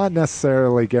you're not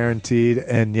necessarily guaranteed,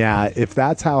 and yeah, if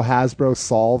that's how Hasbro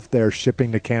solved their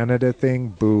shipping to Canada thing,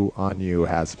 boo on you,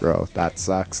 Hasbro. That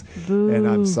sucks. Boo. And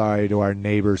I'm sorry to our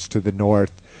neighbors to the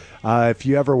north. If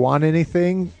you ever want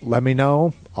anything, let me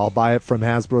know. I'll buy it from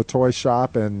Hasbro Toy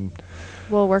Shop, and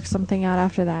we'll work something out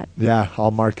after that. Yeah,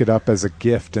 I'll mark it up as a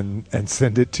gift and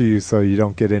send it to you so you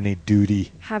don't get any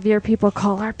duty. Have your people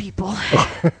call our people.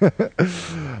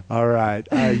 All right.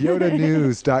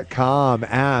 YodaNews.com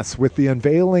asks, with the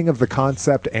unveiling of the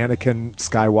concept Anakin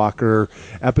Skywalker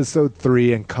Episode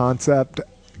 3 and concept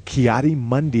Kiadi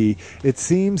Mundi, it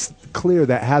seems clear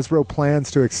that Hasbro plans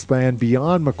to expand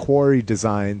beyond Macquarie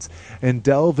designs and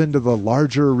delve into the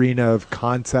larger arena of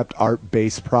concept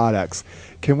art-based products.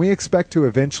 Can we expect to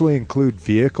eventually include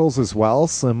vehicles as well,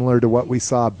 similar to what we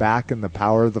saw back in the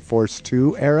Power of the Force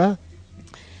 2 era?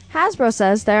 Hasbro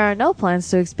says there are no plans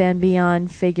to expand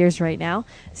beyond figures right now,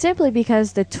 simply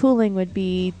because the tooling would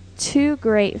be too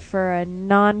great for a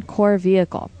non-core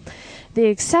vehicle. The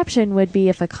exception would be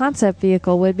if a concept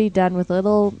vehicle would be done with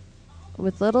little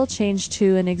change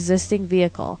to an existing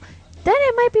vehicle. Then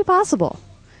it might be possible,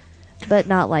 but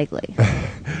not likely.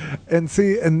 And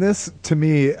this to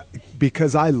me,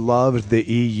 because I loved the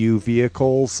EU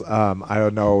vehicles. I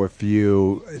don't know if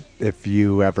you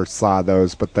ever saw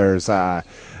those, but there's a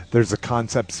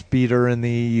concept speeder in the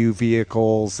EU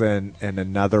vehicles and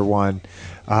another one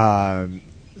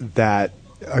that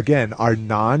again are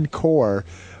non-core.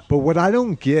 But what I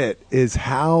don't get is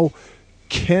how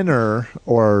Kenner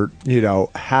or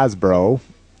Hasbro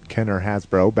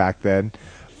back then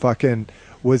fucking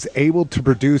was able to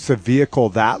produce a vehicle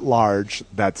that large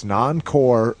that's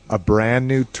non-core, a brand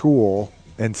new tool,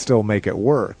 and still make it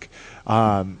work.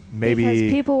 Maybe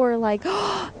because people were like,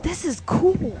 "Oh, this is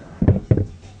cool."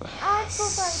 I'm so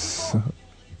sorry, people.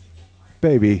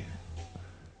 Baby,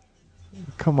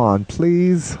 come on,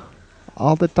 please.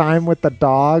 All the time with the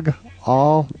dog.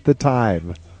 All the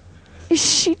time.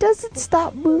 She doesn't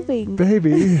stop moving.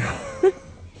 Baby.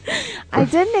 I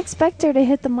didn't expect her to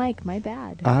hit the mic. My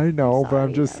bad. I know, but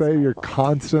I'm just saying you're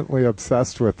constantly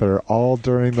obsessed with her all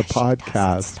during the podcast. She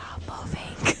doesn't stop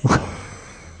moving.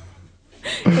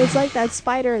 It's like that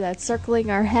spider that's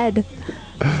circling our head.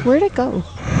 Where'd it go?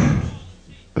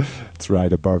 It's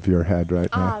right above your head right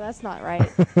now. That's not right.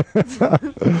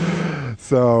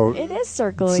 So it is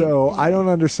circling. So I don't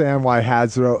understand why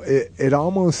Hasbro. It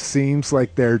almost seems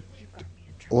like they've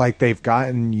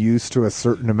gotten used to a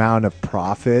certain amount of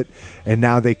profit, and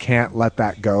now they can't let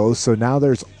that go. So now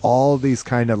there's all these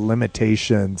kind of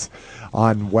limitations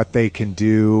on what they can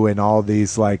do, and all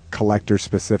these like collector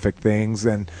specific things.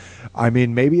 And I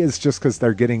mean, maybe it's just because they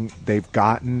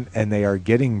are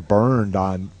getting burned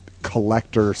on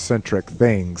collector centric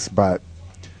things, but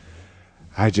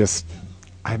I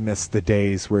miss the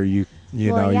days where you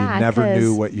never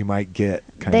knew what you might get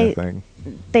of thing.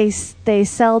 They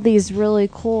sell these really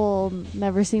cool,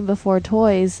 never seen before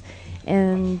toys,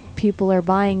 and people are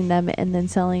buying them and then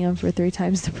selling them for 3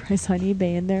 times the price on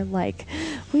eBay, and they're like,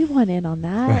 we want in on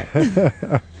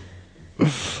that.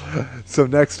 So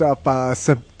next up,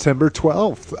 September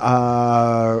 12th.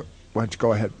 Why don't you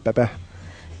go ahead, Bebe?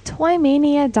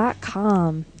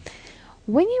 Toymania.com.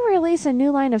 When you release a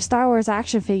new line of Star Wars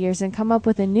action figures and come up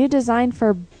with a new design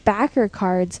for backer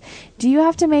cards, do you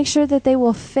have to make sure that they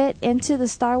will fit into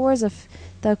the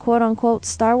the quote-unquote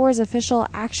Star Wars official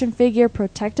action figure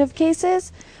protective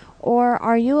cases? Or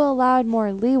are you allowed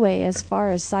more leeway as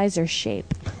far as size or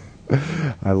shape?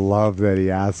 I love that he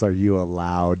asks, are you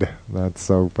allowed? That's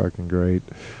so fucking great.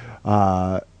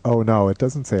 Oh, no, it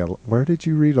doesn't say. Where did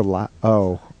you read allowed?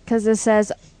 Oh. Because it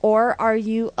says, or are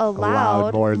you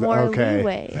allowed more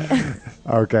leeway?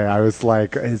 Okay, I was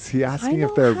like, is he asking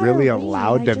if they're really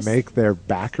allowed to make their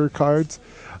backer cards?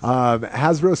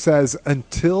 Hasbro says,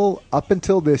 up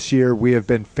until this year, we have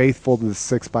been faithful to the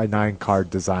 6x9 card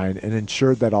design and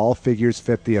ensured that all figures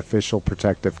fit the official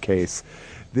protective case.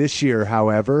 This year,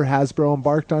 however, Hasbro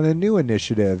embarked on a new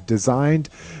initiative designed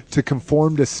to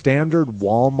conform to standard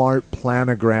Walmart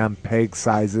planogram peg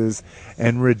sizes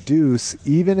and reduce,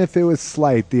 even if it was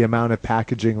slight, the amount of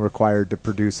packaging required to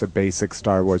produce a basic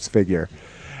Star Wars figure.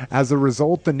 As a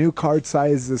result, the new card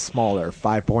size is smaller,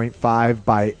 5.5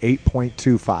 by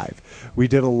 8.25. We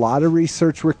did a lot of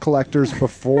research with collectors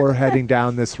before heading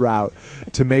down this route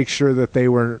to make sure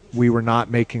that we were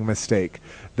not making a mistake.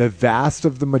 The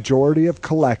the majority of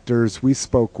collectors we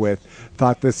spoke with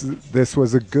thought this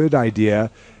was a good idea,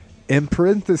 in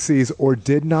parentheses, or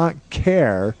did not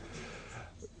care,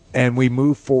 and we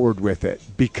moved forward with it.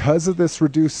 Because of this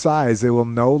reduced size, it will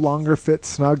no longer fit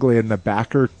snugly in the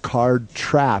backer card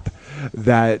trap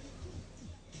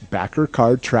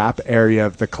area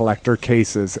of the collector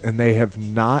cases, and they have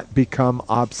not become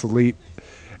obsolete,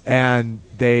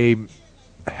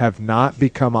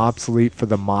 for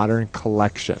the modern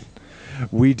collection.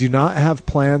 We do not have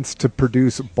plans to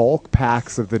produce bulk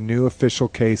packs of the new official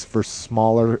case for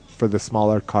the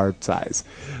smaller card size.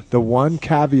 The one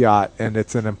caveat, and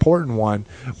it's an important one,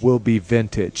 will be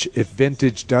vintage. If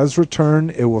vintage does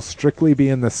return, it will strictly be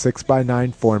in the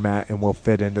 6x9 format and will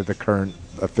fit into the current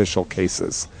official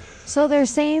cases. So they're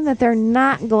saying that they're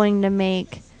not going to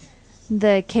make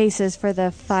the cases for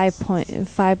the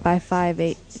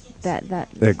 5x5 that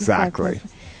exactly.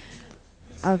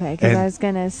 Okay, because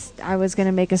I was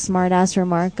gonna make a smart ass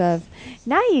remark of,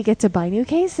 now you get to buy new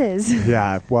cases.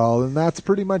 Yeah, well, and that's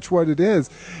pretty much what it is.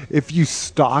 If you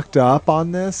stocked up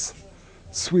on this,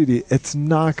 sweetie, it's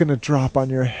not gonna drop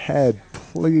on your head.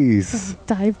 Please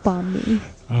Dive bomb me.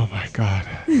 Oh my god.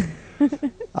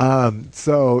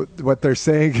 So what they're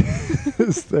saying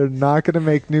is they're not gonna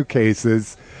make new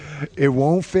cases. It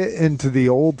won't fit into the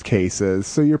old cases,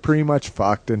 so you're pretty much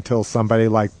fucked until somebody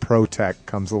like ProTech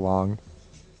comes along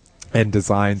and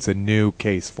designs a new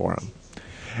case for them.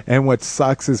 And what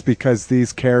sucks is because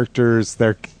these characters,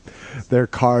 their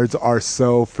cards are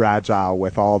so fragile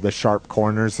with all the sharp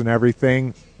corners and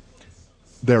everything,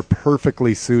 they're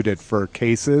perfectly suited for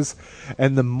cases.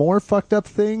 And the more fucked up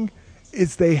thing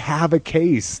is they have a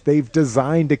case. They've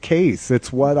designed a case.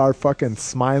 It's what our fucking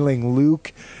smiling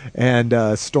Luke and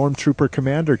Stormtrooper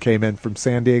Commander came in from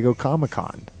San Diego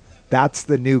Comic-Con. That's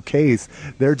the new case.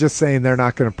 They're just saying they're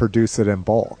not going to produce it in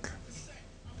bulk.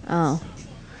 Oh.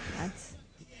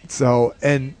 So,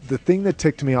 and the thing that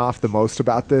ticked me off the most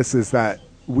about this is that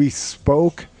we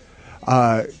spoke,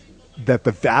 that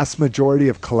the vast majority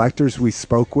of collectors we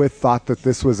spoke with thought that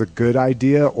this was a good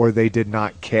idea or they did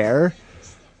not care.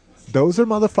 Those are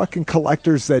motherfucking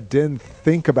collectors that didn't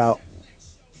think about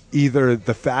either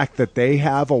the fact that they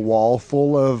have a wall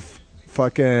full of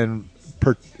fucking,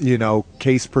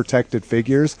 case protected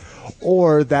figures,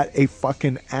 or that a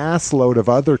fucking assload of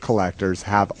other collectors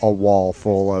have a wall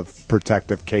full of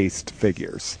protective cased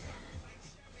figures.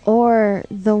 Or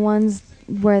the ones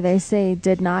where they say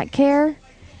did not care,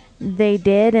 they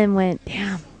did and went,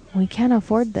 damn, we can't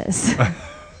afford this.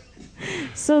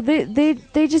 So they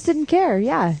just didn't care.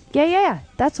 Yeah.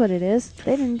 That's what it is.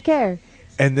 They didn't care.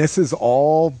 And this is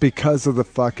all because of the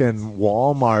fucking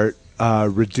Walmart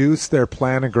reduced their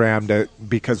planogram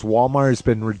because Walmart has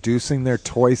been reducing their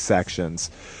toy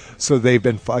sections. So they've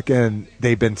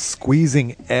been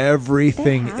squeezing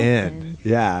everything in.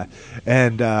 Yeah.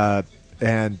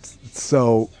 And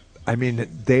so, I mean,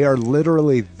 they are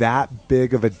literally that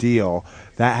big of a deal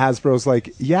that Hasbro's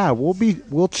like, yeah,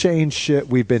 we'll change shit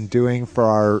we've been doing for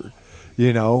our,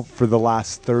 for the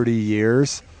last 30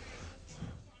 years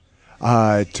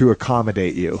to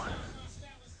accommodate you.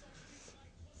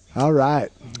 All right.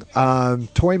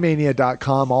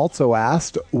 Toymania.com also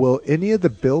asked, will any of the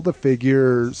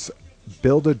Build-A-Figures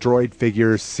Build a droid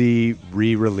figure, see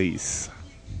re-release.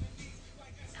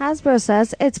 Hasbro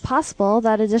says it's possible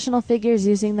that additional figures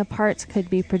using the parts could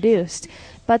be produced,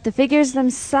 but the figures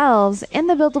themselves in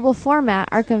the buildable format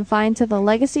are confined to the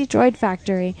Legacy Droid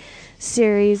Factory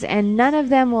series, and none of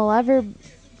them will ever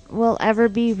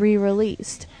be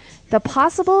re-released. The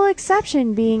possible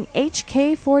exception being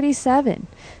HK-47,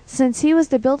 since he was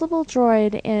the buildable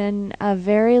droid in a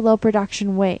very low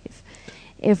production wave.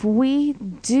 If we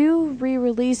do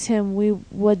re-release him, we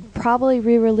would probably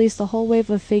re-release the whole wave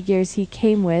of figures he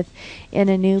came with in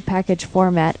a new package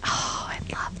format. Oh, I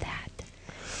love that.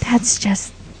 That's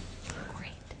just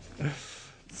great.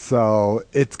 So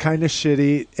it's kind of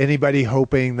shitty. Anybody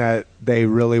hoping that they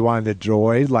really wanted a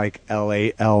droid like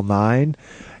L8, L9,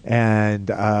 and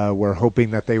we're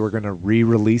hoping that they were going to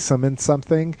re-release them in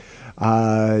something.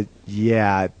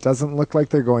 Yeah, it doesn't look like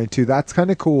they're going to. That's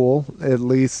kind of cool. At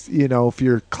least, if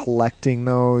you're collecting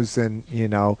those, and,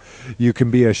 you can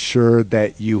be assured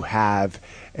that you have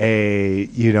a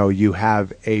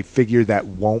figure that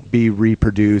won't be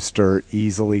reproduced or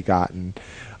easily gotten.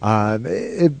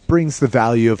 It brings the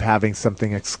value of having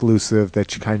something exclusive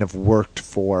that you kind of worked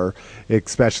for,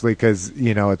 especially because,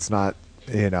 it's not,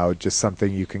 just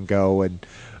something you can go and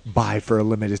buy for a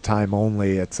limited time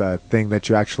only. It's a thing that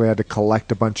you actually had to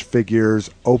collect a bunch of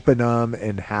figures, open them,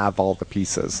 and have all the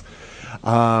pieces.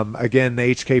 Again, the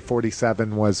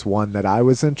HK-47 was one that I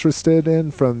was interested in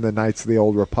from the Knights of the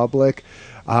Old Republic.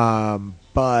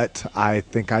 But I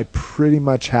think I pretty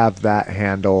much have that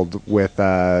handled with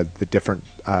the different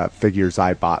figures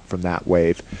I bought from that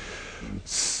wave.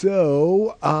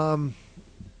 So,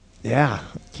 yeah,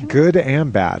 good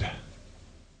and bad.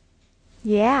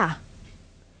 Yeah.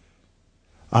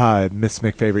 Miss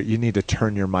McFavorite, you need to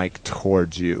turn your mic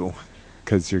towards you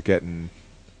because you're getting...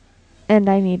 And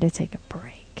I need to take a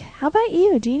break. How about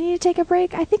you? Do you need to take a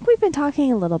break? I think we've been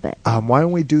talking a little bit. Why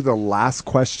don't we do the last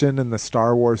question in the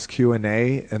Star Wars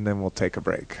Q&A, and then we'll take a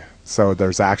break. So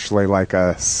there's actually like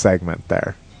a segment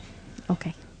there.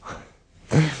 Okay.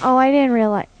 Oh, I didn't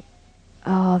realize...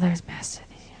 Oh, there's Master of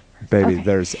the Universe. Baby, Okay.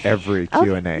 there's every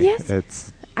Q&A. Okay, yes.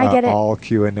 It's I get it. all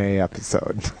Q&A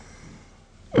episode.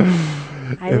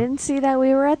 I didn't see that we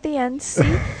were at the end.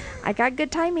 See? I got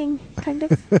good timing, kind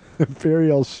of.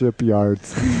 Imperial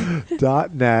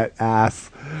Shipyards.net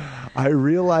asks, I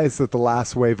realize that the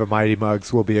last wave of Mighty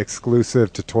Mugs will be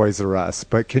exclusive to Toys R Us,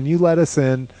 but can you let us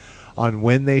in on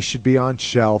when they should be on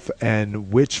shelf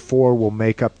and which 4 will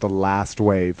make up the last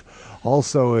wave?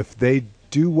 Also, if they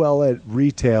do well at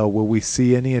retail, will we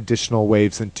see any additional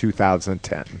waves in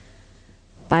 2010?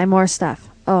 Buy more stuff.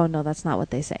 Oh, no, that's not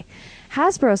what they say.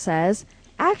 Hasbro says,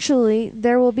 actually,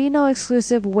 there will be no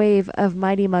exclusive wave of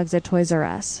Mighty Mugs at Toys R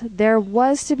Us. There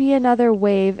was to be another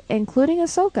wave, including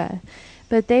Ahsoka,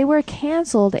 but they were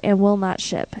canceled and will not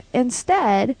ship.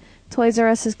 Instead, Toys R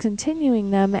Us is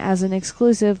continuing them as an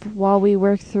exclusive while we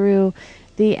work through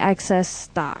the excess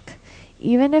stock.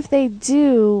 Even if they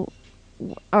do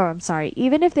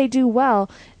well,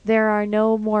 there are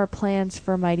no more plans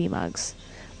for Mighty Mugs.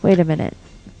 Wait a minute.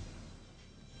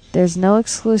 There's no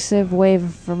exclusive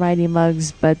wave for Mighty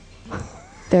Mugs, but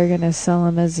they're going to sell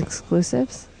them as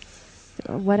exclusives?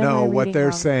 What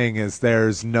they're saying is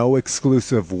there's no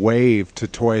exclusive wave to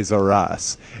Toys R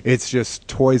Us. It's just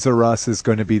Toys R Us is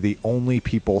going to be the only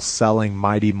people selling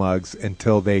Mighty Mugs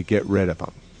until they get rid of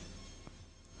them.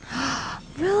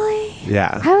 Really?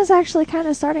 Yeah. I was actually kind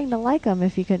of starting to like them,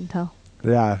 if you couldn't tell.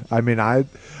 Yeah, I mean, I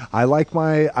like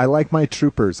my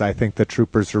troopers. I think the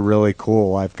troopers are really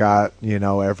cool. I've got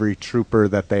every trooper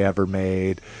that they ever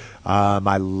made.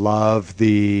 I love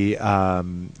the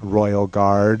Royal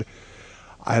Guard.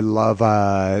 I love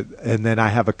and then I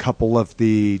have a couple of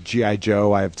the G.I.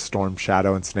 Joe. I have Storm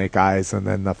Shadow and Snake Eyes, and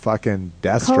then the fucking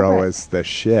Destro Cobra. is the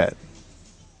shit.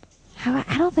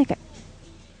 I don't think.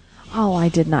 Oh, I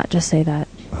did not just say that.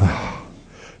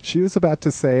 She was about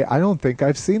to say, I don't think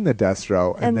I've seen the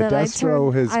Destro. And the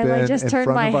Destro has been in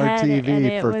front of our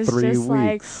TV for 3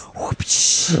 weeks. Like,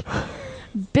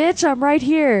 bitch, I'm right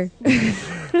here.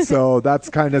 So that's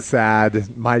kind of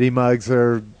sad. Mighty Mugs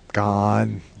are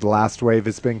gone. The last wave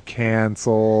has been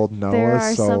canceled. No there Ahsoka.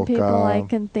 Are some people I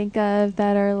can think of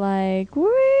that are like, woo.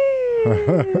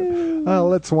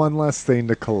 Well, it's one less thing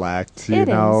to collect.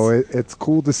 It's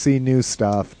cool to see new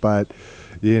stuff, but,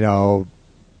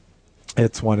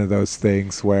 it's one of those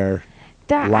things where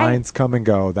lines come and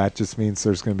go. That just means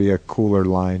there's going to be a cooler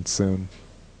line soon.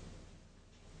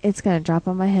 It's going to drop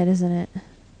on my head, isn't it?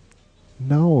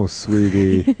 No,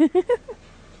 sweetie.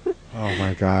 Oh,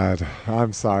 my God.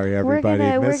 I'm sorry, everybody.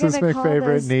 Mrs.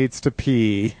 McFavorite needs to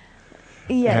pee.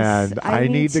 Yes, and I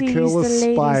need to kill a use the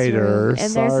ladies' spider. room,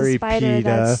 and Sorry, there's a spider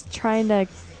PETA.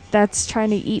 that's trying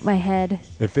to eat my head.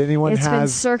 If anyone It's been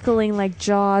circling like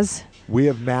Jaws. We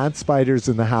have mad spiders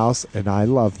in the house, and I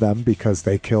love them because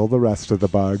they kill the rest of the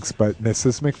bugs, but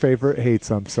Mrs. McFavorite hates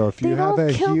them. So if you have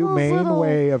a humane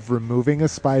way of removing a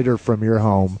spider from your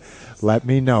home, let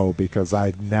me know, because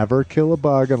I never kill a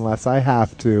bug unless I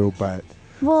have to, but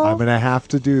I'm going to have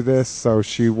to do this so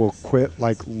she will quit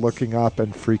looking up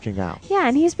and freaking out. Yeah,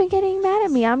 and he's been getting mad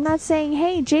at me. I'm not saying,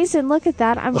 hey, Jason, look at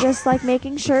that. I'm just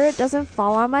making sure it doesn't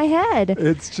fall on my head.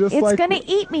 It's going to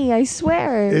eat me, I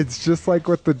swear. It's just like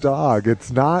with the dog.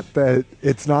 It's not that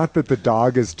the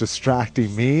dog is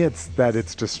distracting me. It's that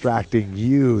it's distracting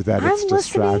you it's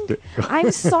distracting.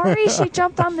 I'm sorry she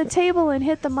jumped on the table and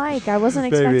hit the mic. I wasn't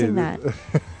expecting that.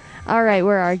 All right,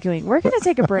 we're arguing. We're going to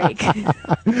take a break.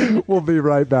 We'll be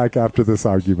right back after this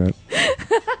argument.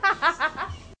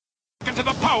 Into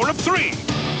the power of 3.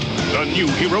 The new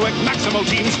heroic Maximo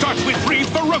team starts with 3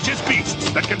 ferocious beasts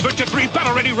that convert to 3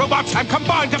 battle-ready robots and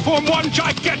combine to form one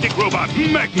gigantic robot,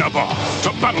 Megaboss.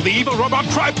 To battle the evil robot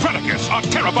Tripredacus, a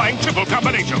terrifying triple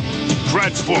combination.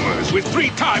 Transformers with 3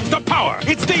 times the power.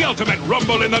 It's the ultimate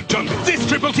rumble in the jungle. This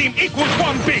triple team equals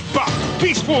one big boss.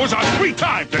 Beast Wars are 3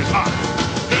 times as hot.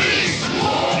 New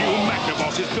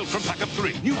Megaboss is built from pack of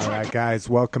 3. All right, guys,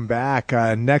 welcome back.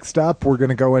 Next up, we're going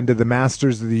to go into the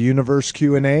Masters of the Universe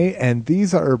Q&A, and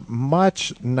these are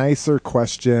much nicer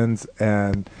questions,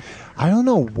 and I don't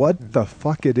know what the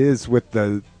fuck it is with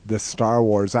the Star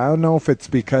Wars. I don't know if it's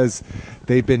because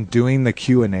they've been doing the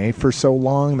Q&A for so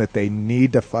long that they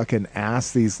need to fucking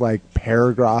ask these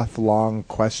paragraph-long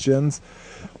questions,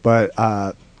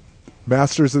 but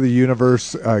Masters of the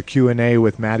Universe Q&A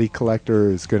with Maddie Collector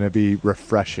is going to be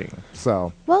refreshing.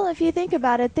 So, well, if you think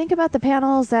about it, think about the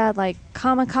panels at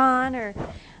Comic-Con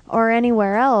or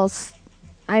anywhere else.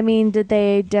 I mean, did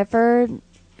they differ?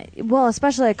 Well,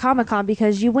 especially at Comic-Con,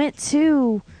 because you went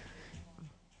to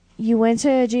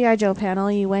a G.I. Joe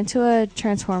panel, you went to a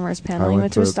Transformers panel, you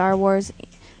went to a Star Wars.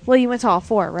 Well, you went to all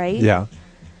 4, right? Yeah.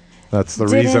 That's the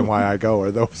reason why I go,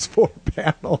 are those 4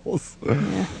 panels.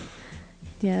 Yeah.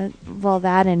 Yeah, well,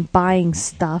 that and buying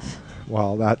stuff.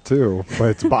 Well, that too.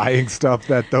 But it's buying stuff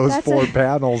that those 4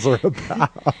 panels are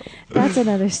about. That's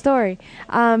another story.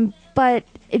 But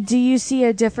do you see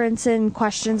a difference in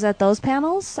questions at those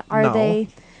panels? Are they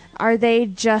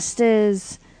just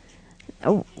as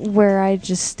where I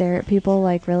just stare at people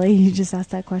really? You just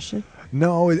asked that question?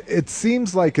 No, it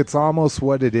seems like it's almost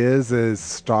what it is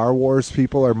Star Wars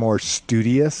people are more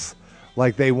studious.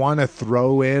 They want to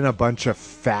throw in a bunch of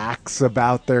facts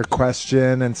about their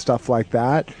question and stuff like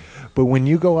that. But when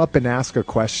you go up and ask a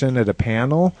question at a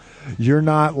panel, you're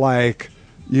not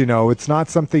it's not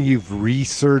something you've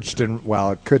researched and,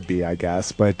 well, it could be, I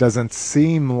guess, but it doesn't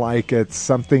seem like it's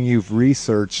something you've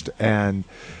researched and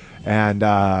kind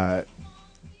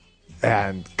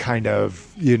of,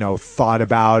 thought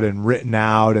about and written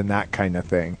out and that kind of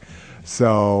thing.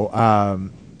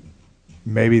 So,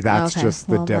 maybe that's just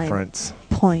the difference.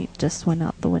 My point just went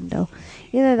out the window.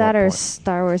 Either that or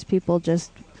Star Wars people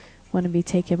just want to be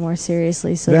taken more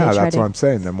seriously. So yeah, that's what I'm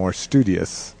saying. They're more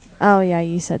studious. Oh, yeah,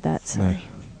 you said that. Sorry.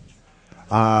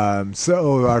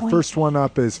 So our first one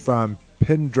up is from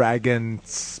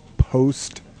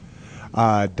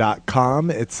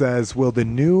PendragonsPost.com. It says, will the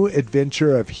new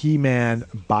adventure of He-Man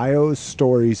bio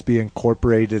stories be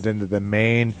incorporated into the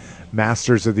main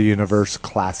Masters of the Universe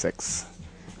classics?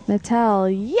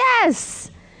 Mattel, yes!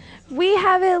 We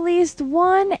have at least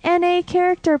one NA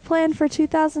character planned for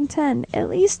 2010. At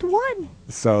least one.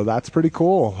 So that's pretty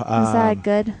cool. Is that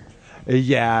good?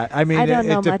 Yeah, I mean, I don't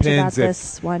know it depends much about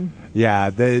this one. Yeah,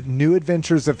 the New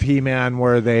Adventures of He-Man,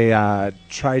 where they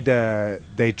tried to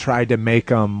make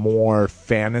them more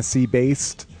fantasy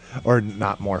based, or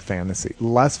not more fantasy,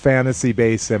 less fantasy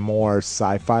based and more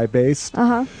sci-fi based.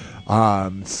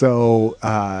 So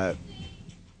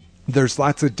there's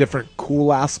lots of different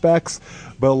cool aspects,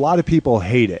 but a lot of people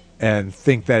hate it and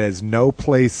think that has no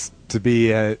place to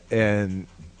be in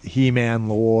He-Man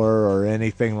lore or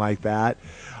anything like that.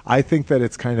 I think that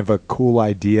it's kind of a cool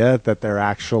idea that they're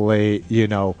actually,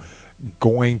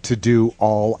 going to do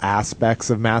all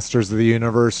aspects of Masters of the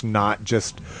Universe, not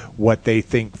just what they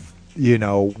think,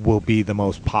 will be the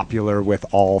most popular with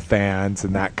all fans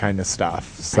and that kind of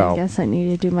stuff. So I guess I need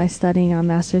to do my studying on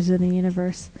Masters of the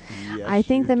Universe. Yes, I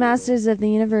think the Masters of the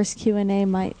Universe Q&A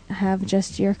might have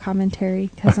just your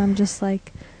commentary, because I'm just I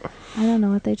don't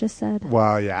know what they just said.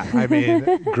 Well, yeah. I mean,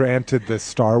 granted, the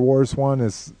Star Wars one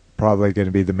is probably going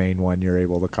to be the main one you're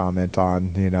able to comment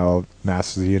on. You know,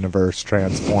 Masters of the Universe,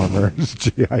 Transformers,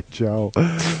 G.I. Joe.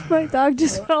 My dog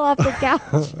just fell off the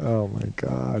couch. Oh my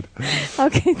God.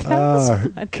 Okay, that was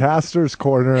fun. Caster's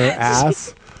Corner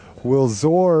asks, will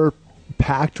Zor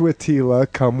packed with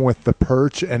Tila come with the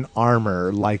perch and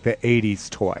armor like the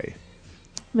 80s toy?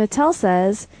 Mattel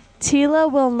says,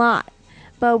 Tila will not,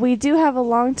 but we do have a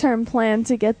long-term plan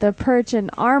to get the perch and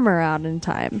armor out in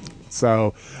time.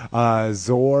 So,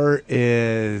 Zor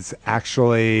is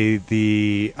actually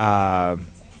the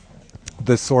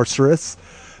sorceress.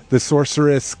 The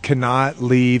sorceress cannot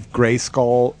leave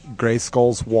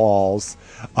Grayskull's walls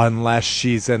unless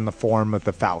she's in the form of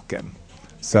the Falcon.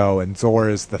 So, and Zor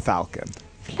is the Falcon.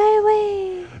 Fly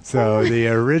away. So the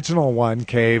original one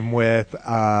came with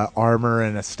armor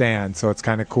and a stand. So it's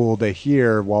kind of cool to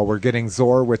hear while we're getting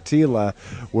Zor with Tila,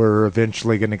 we're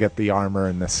eventually going to get the armor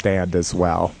and the stand as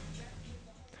well.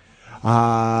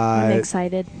 I'm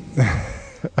excited.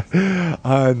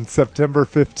 On September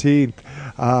 15th,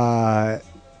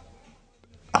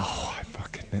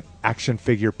 action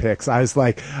figure picks. I was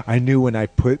like, I knew when I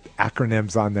put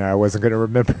acronyms on there, I wasn't going to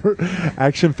remember.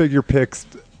 Action figure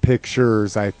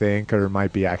pictures, I think, or it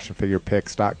might be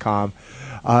actionfigurepicks.com,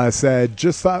 said,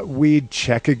 just thought we'd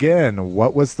check again.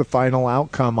 What was the final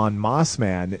outcome on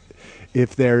Mossman?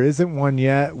 If there isn't one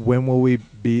yet, when will you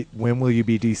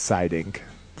be deciding?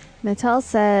 Mattel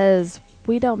says,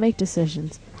 we don't make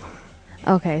decisions.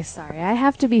 Okay, sorry. I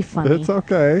have to be funny. It's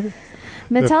okay.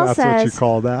 Mattel if that's says, what you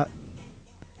call that.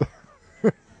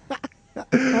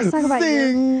 Let's talk about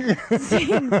Zing!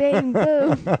 Zing, bang,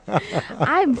 boom.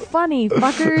 I'm funny,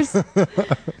 fuckers.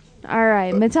 All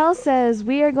right. Mattel says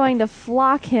we are going to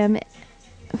flock him.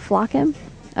 Flock him?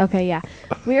 Okay, yeah.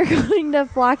 We are going to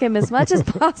flock him as much as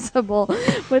possible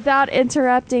without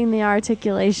interrupting the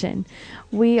articulation.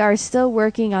 We are still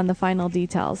working on the final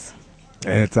details.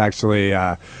 And it's actually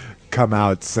come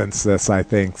out since this, I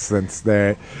think, since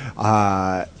they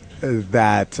I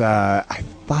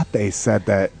thought they said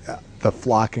that the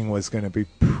flocking was going to be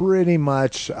pretty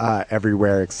much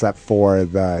everywhere except for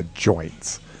the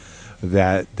joints,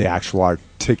 that the actual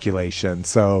articulation.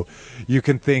 So you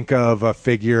can think of a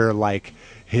figure like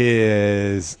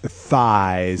his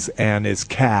thighs and his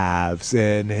calves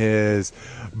and his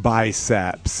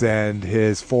biceps and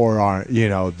his forearm, you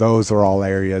know, those are all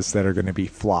areas that are going to be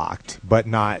flocked, but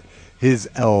not his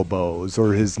elbows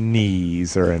or his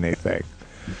knees or anything.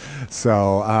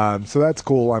 So so that's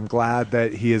cool. I'm glad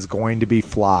that he is going to be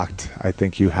flocked. I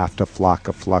think you have to flock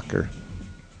a flucker.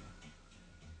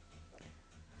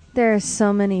 There are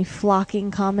so many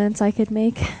flocking comments I could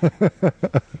make. Poe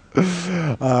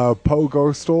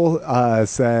Ghostal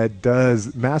said,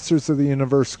 does Masters of the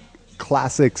Universe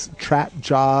Classics Trap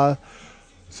Jaw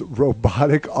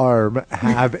robotic arm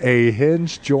have a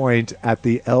hinge joint at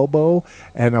the elbow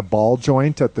and a ball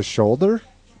joint at the shoulder?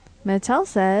 Mattel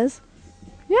says,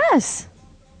 yes.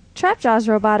 Trapjaw's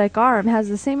robotic arm has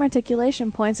the same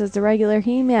articulation points as the regular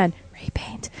He-Man.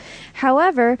 Repaint.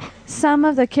 However, some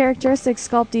of the characteristic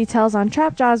sculpt details on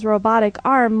Trapjaw's robotic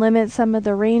arm limit some of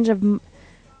the range of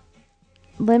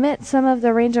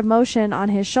motion on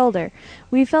his shoulder.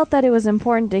 We felt that it was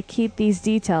important to keep these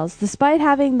details, despite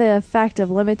having the effect of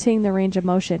limiting the range of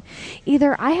motion.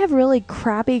 Either I have really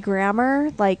crappy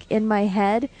grammar, like in my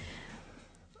head.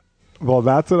 Well,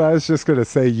 that's what I was just going to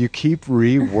say. You keep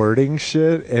rewording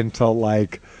shit until,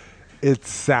 like, it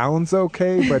sounds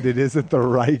okay, but it isn't the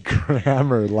right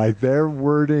grammar. Like, they're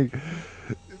wording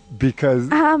because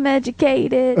I'm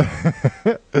educated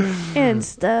and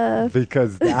stuff.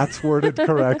 Because that's worded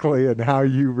correctly, and how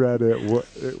you read it,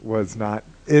 it was not.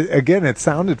 Again, it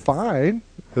sounded fine.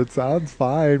 It sounds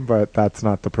fine, but that's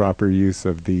not the proper use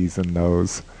of these and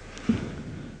those.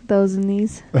 Those and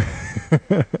these.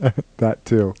 That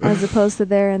too. As opposed to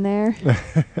there and there.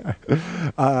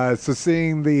 So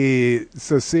seeing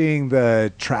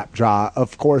the trap jaw,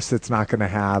 of course, it's not going to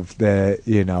have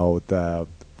the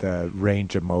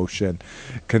range of motion,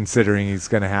 considering he's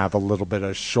going to have a little bit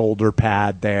of shoulder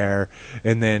pad there,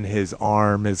 and then his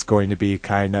arm is going to be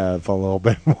kind of a little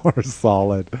bit more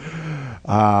solid.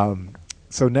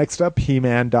 So next up,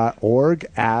 He-Man.org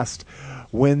asked,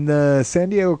 when the San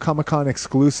Diego Comic-Con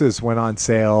exclusives went on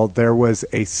sale, there was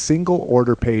a single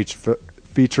order page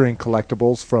featuring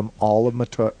collectibles from all of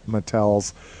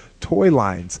Mattel's toy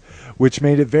lines, which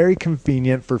made it very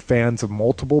convenient for fans of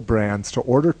multiple brands to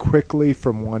order quickly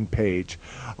from one page.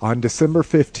 On December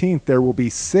 15th, there will be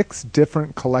 6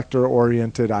 different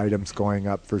collector-oriented items going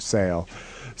up for sale.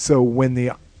 So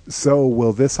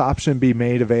will this option be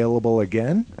made available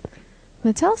again?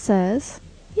 Mattel says,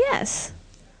 yes.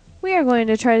 We are going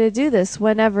to try to do this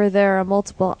whenever there are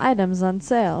multiple items on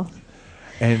sale.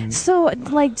 And so,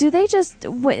 like, do they just,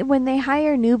 when they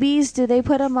hire newbies, do they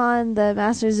put them on the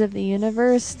Masters of the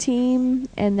Universe team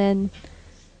and then...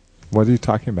 What are you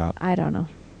talking about? I don't know.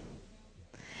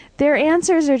 Their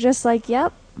answers are just like,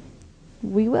 yep,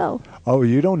 we will. Oh,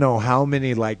 you don't know how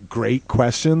many, like, great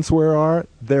questions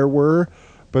there were,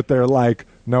 but they're like,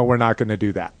 no, we're not going to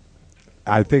do that.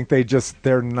 I think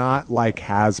they're not like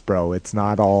Hasbro. It's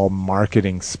not all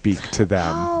marketing speak to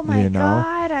them. Oh, my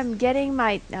God. I'm getting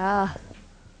my...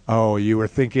 Oh, you were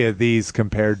thinking of these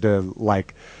compared to,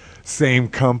 like, same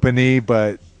company,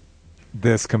 but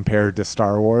this compared to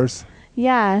Star Wars?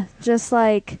 Yeah, just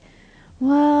like,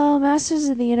 well, Masters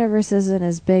of the Universe isn't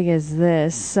as big as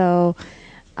this, so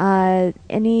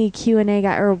any Q&A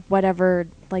guy or whatever,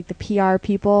 like the PR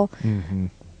people... Mm-hmm.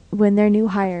 When they're new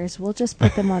hires, we'll just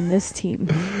put them on this team.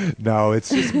 No, it's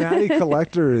just Matty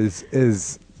Collector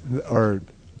is or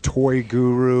Toy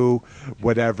Guru,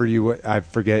 whatever I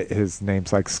forget his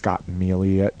name's, like Scott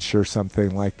Miliach or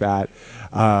something like that.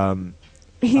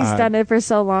 He's done it for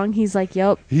so long. He's like,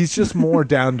 yep. He's just more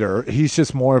he's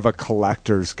just more of a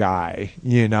collector's guy,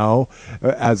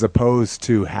 as opposed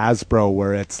to Hasbro,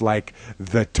 where it's like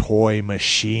the toy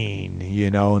machine,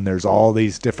 and there's all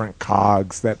these different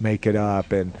cogs that make it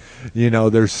up. And,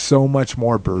 there's so much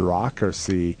more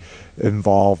bureaucracy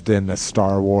involved in the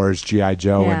Star Wars, G.I.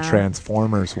 Joe, and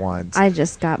Transformers ones. I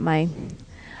just got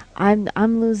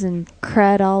I'm losing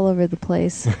cred all over the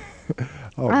place.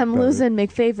 Oh, I'm losing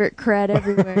McFavorite cred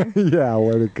everywhere. Yeah,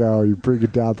 way to go. You bring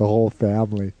it down the whole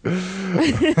family.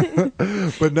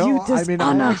 But no, I mean,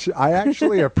 I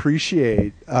actually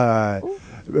appreciate that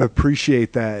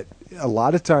a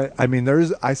lot of time. I mean,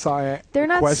 I saw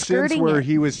questions where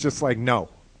he was just like, no.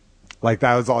 Like,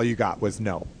 that was all you got was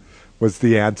no. Was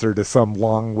the answer to some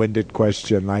long-winded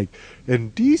question. Like,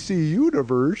 in DC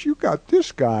Universe, you got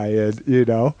this guy, and,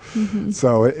 Mm-hmm.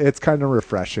 So it's kind of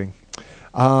refreshing.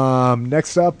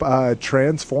 Next up,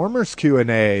 Transformers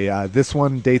Q&A. This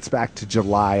one dates back to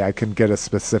July. I can get a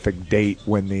specific date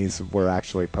when these were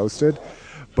actually posted.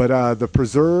 But the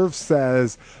Preserve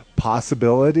says,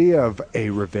 possibility of a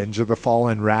Revenge of the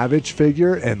Fallen Ravage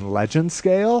figure in Legend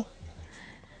scale?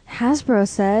 Hasbro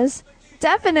says,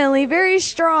 definitely very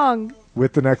strong.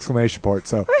 With an exclamation point.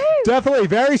 So, definitely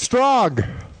very strong.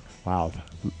 Wow.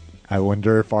 I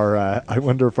wonder if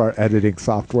our editing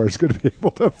software is going to be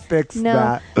able to fix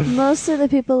that. Most of the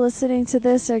people listening to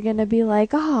this are going to be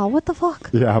like, "Oh, what the fuck?"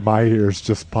 Yeah, my ears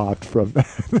just popped from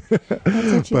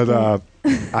that. But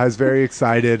I was very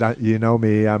excited. You know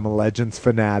me; I'm a Legends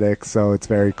fanatic, so it's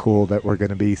very cool that we're going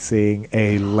to be seeing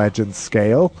a Legends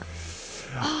scale.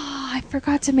 Oh, I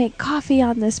forgot to make coffee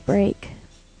on this break.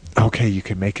 Okay, you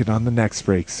can make it on the next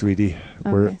break, sweetie.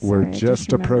 Okay, we're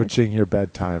just approaching your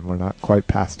bedtime. We're not quite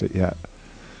past it yet.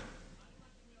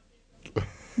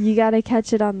 You got to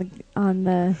catch it on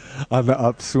the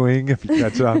upswing. If you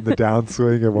catch it on the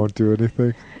downswing, it won't do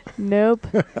anything. Nope.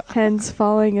 Hence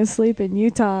falling asleep in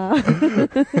Utah.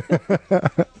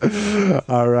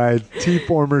 All right.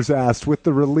 T-Formers asked, with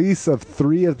the release of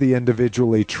 3 of the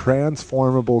individually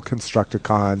transformable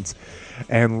Constructicons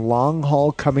and Long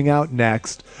Haul coming out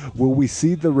next, will we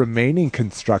see the remaining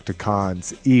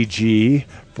Constructicons, e.g.,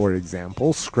 for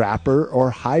example, Scrapper or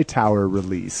Hightower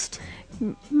released?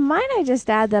 Might I just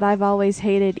add that I've always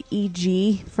hated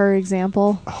EG, for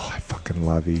example? Oh, I fucking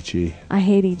love EG. I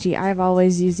hate EG. I've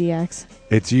always used EX.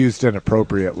 It's used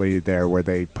inappropriately there where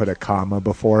they put a comma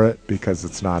before it because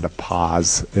it's not a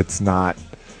pause. It's not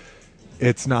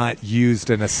used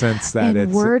in a sense that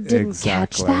and Word didn't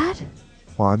catch that?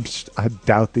 Well, I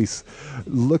doubt these.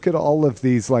 Look at all of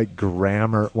these, like,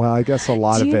 grammar. Well, I guess a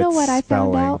lot of it's spelling. Do you know what I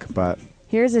found out? But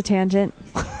here's a tangent.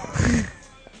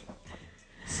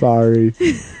 Sorry.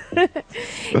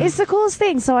 It's the coolest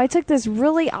thing. So I took this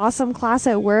really awesome class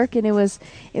at work, and it was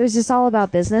just all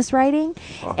about business writing.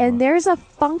 Uh-huh. And there's a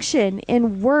function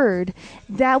in Word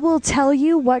that will tell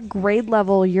you what grade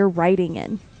level you're writing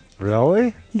in.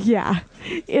 Really? Yeah.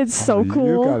 It's so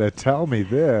cool. You gotta tell me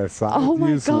this. I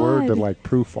use Word to, like,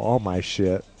 proof all my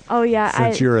shit. Oh, yeah.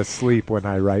 Since you're asleep when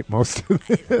I write most of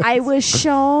this. I was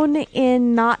shown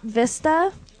in not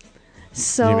Vista.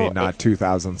 So you mean not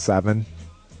 2007?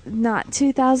 Not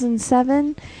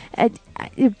 2007.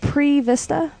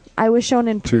 Pre-Vista. I was shown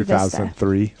in pre-Vista.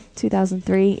 2003.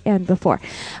 2003 and before.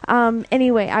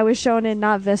 Anyway, I was shown in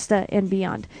not Vista and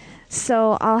beyond.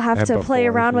 So I'll have to play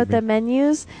around with the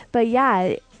menus. But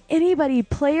yeah, anybody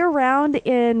play around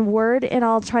in Word, and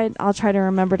I'll try to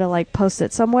remember to, like, post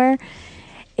it somewhere.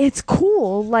 It's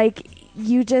cool. Like,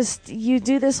 you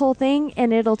do this whole thing,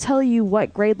 and it'll tell you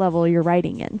what grade level you're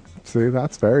writing in. See,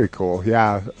 that's very cool.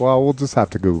 Yeah. Well, we'll just have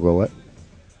to Google it.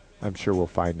 I'm sure we'll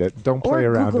find it. Don't play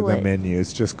around in the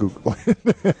menus. Just Google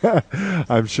it.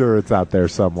 I'm sure it's out there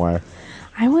somewhere.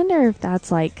 I wonder if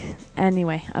that's like...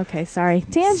 Anyway, okay, sorry.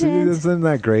 Tangent. See, isn't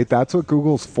that great? That's what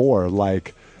Google's for.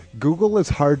 Like, Google is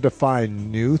hard to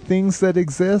find new things that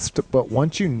exist, but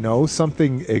once you know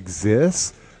something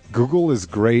exists, Google is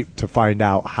great to find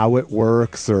out how it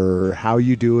works or how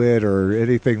you do it or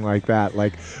anything like that.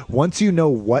 Like, once you know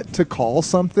what to call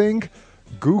something,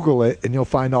 Google it and you'll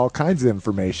find all kinds of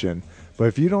information. But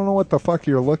if you don't know what the fuck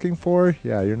you're looking for,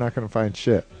 yeah, you're not going to find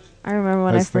shit. I remember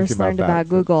when I first learned about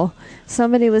Google,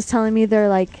 somebody was telling me, they're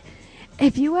like,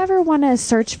 if you ever want to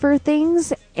search for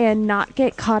things and not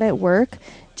get caught at work,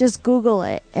 just Google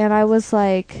it. And I was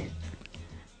like,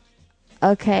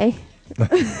 okay.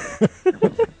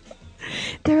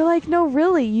 They're like, no,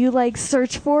 really, you like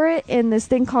search for it in this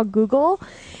thing called Google,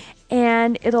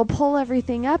 and it'll pull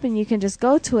everything up and you can just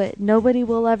go to it. Nobody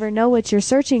will ever know what you're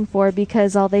searching for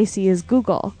because all they see is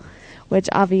Google, which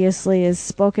obviously is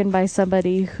spoken by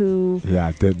somebody who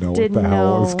didn't know what the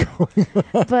hell was going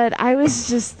on. But I was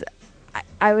just,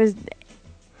 I was...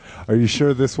 Are you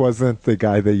sure this wasn't the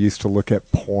guy that used to look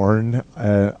at porn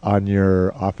on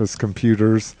your office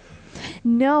computers?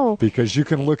 No. Because you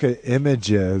can look at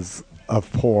images of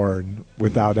porn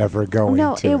without ever going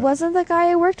to it wasn't the guy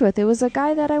I worked with. It was a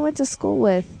guy that I went to school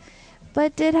with,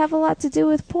 but did have a lot to do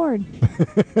with porn.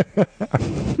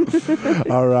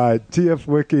 All right. TF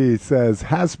Wiki says,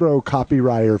 Hasbro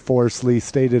copywriter Forrest Lee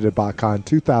stated at BotCon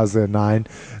 2009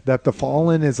 that the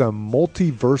Fallen is a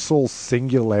multiversal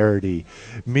singularity,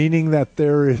 meaning that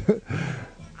there is...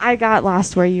 I got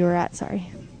lost where you were at. Sorry.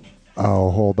 Oh,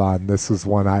 hold on. This is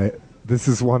one I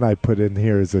put in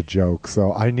here as a joke.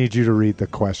 So I need you to read the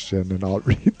question and I'll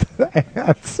read the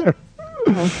answer.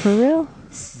 Oh, for real?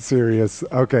 Serious.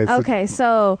 Okay.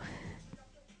 So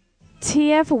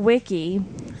TF Wiki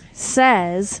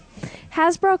says,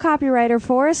 Hasbro copywriter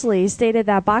Forrest Lee stated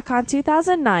that BotCon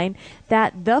 2009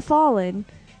 that The Fallen,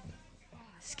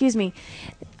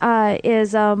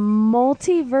 is a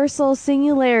multiversal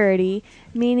singularity,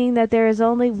 meaning that there is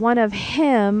only one of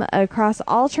him across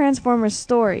all Transformers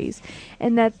stories,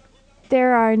 and that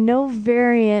there are no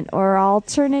variant or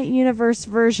alternate universe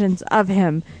versions of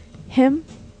him. Him?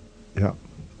 Yeah.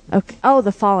 Okay. Oh,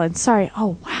 The Fallen. Sorry.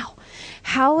 Oh, wow.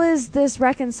 How is this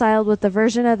reconciled with the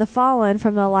version of The Fallen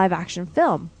from the live-action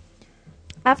film?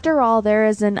 After all, there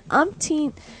are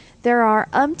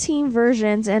umpteen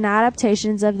versions and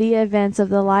adaptations of the events of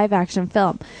the live-action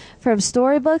film, from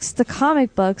storybooks to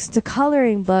comic books to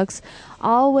coloring books,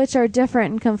 all which are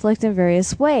different and conflict in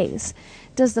various ways.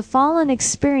 Does the Fallen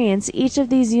experience each of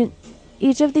these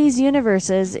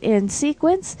universes in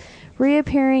sequence,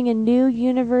 reappearing in a new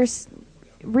universe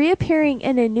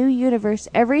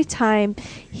every time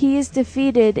he is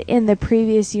defeated in the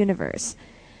previous universe?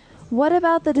 What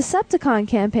about the Decepticon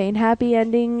campaign happy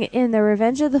ending in the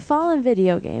Revenge of the Fallen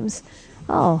video games?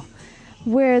 Oh,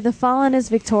 where the Fallen is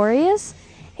victorious?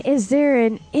 Is there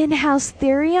an in-house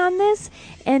theory on this?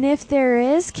 And if there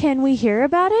is, can we hear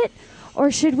about it? Or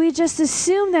should we just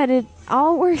assume that it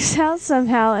all works out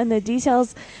somehow and the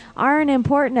details aren't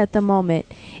important at the moment?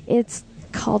 It's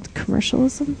called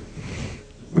commercialism.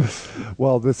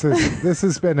 Well, this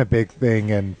has been a big thing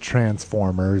in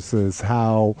Transformers, is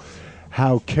how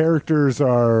characters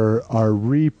are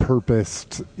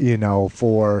repurposed,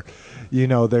 for,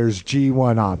 there's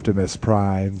G1 Optimus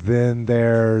Prime, then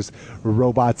there's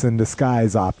Robots in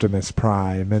Disguise Optimus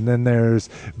Prime, and then there's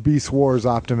Beast Wars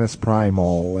Optimus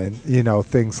Primal, and,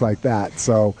 things like that.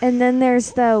 So, and then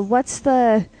there's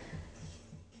the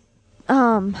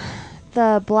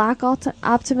Black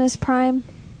Optimus Prime?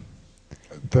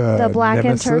 The black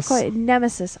Nemesis? and turquoise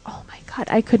Nemesis. Oh my god,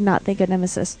 I could not think of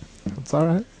Nemesis. That's all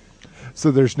right. So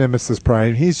there's Nemesis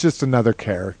Prime. He's just another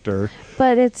character.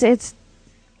 But it's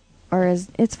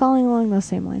following along those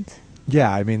same lines.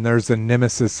 Yeah, I mean, there's a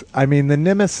Nemesis. I mean, the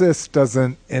Nemesis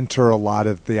doesn't enter a lot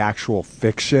of the actual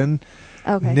fiction.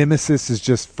 Okay. Nemesis is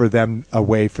just a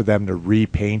way for them to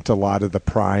repaint a lot of the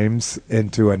primes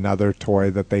into another toy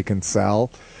that they can sell.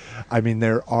 I mean,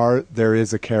 there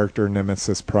is a character,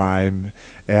 Nemesis Prime,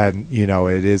 and,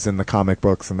 it is in the comic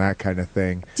books and that kind of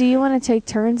thing. Do you want to take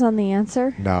turns on the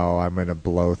answer? No, I'm going to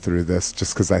blow through this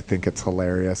just because I think it's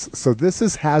hilarious. So this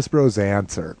is Hasbro's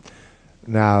answer.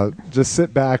 Now, just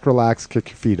sit back, relax, kick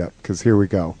your feet up, because here we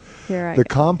go. The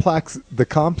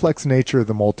complex nature of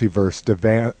the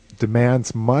multiverse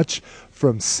demands much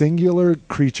from singular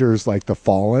creatures like the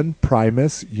Fallen,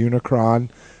 Primus, Unicron,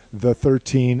 the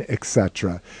 13,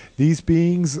 etc. These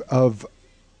beings of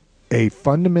a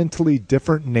fundamentally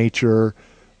different nature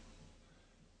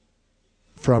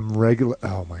from regular...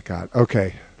 Oh my God.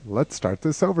 Okay, let's start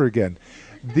this over again.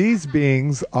 These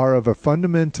beings are of a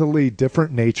fundamentally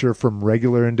different nature from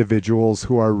regular individuals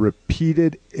who are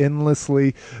repeated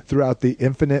endlessly throughout the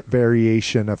infinite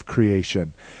variation of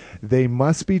creation. They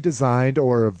must be designed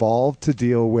or evolved to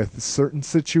deal with certain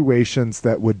situations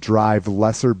that would drive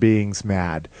lesser beings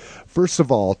mad. First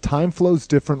of all, time flows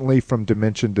differently from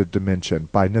dimension to dimension.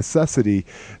 By necessity,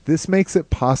 this makes it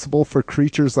possible for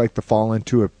creatures like the Fallen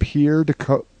to appear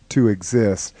to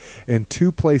exist in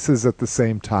two places at the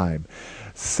same time.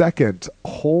 Second,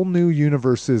 whole new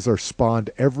universes are spawned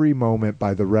every moment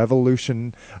by the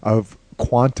revolution of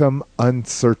quantum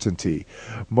uncertainty.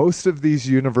 Most of these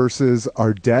universes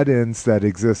are dead ends that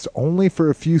exist only for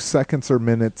a few seconds or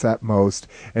minutes at most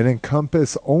and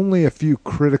encompass only a few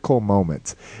critical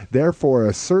moments. Therefore,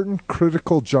 at certain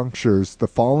critical junctures, the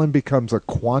Fallen becomes a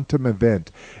quantum event,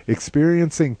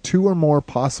 experiencing two or more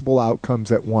possible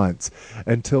outcomes at once,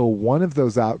 until one of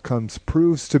those outcomes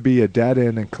proves to be a dead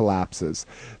end and collapses.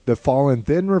 The Fallen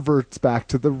then reverts back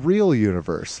to the real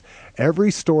universe.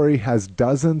 Every story has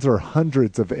dozens or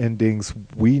hundreds of endings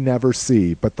we never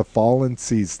see, but the Fallen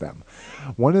sees them.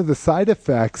 One of the side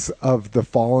effects of the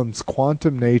Fallen's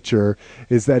quantum nature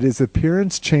is that his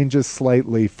appearance changes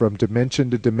slightly from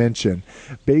dimension to dimension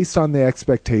based on the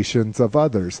expectations of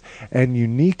others and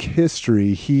unique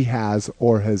history he has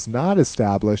or has not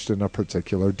established in a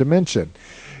particular dimension.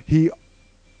 He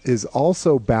is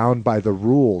also bound by the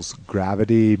rules,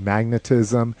 gravity,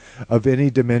 magnetism, of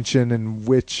any dimension in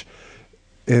which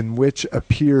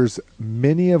appears,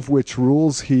 many of which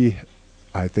rules he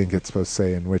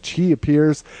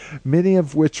appears, many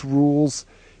of which rules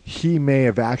he may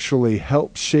have actually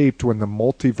helped shaped when the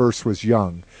multiverse was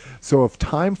young. So if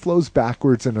time flows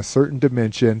backwards in a certain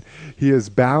dimension, he is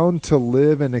bound to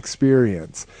live and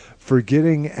experience,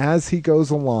 forgetting as he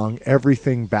goes along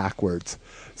everything backwards.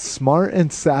 Smart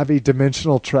and savvy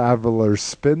dimensional travelers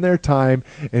spend their time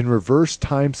in reverse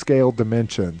timescale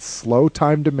dimensions, slow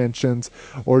time dimensions,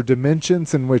 or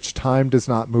dimensions in which time does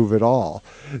not move at all.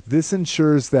 This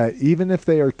ensures that even if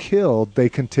they are killed, they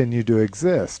continue to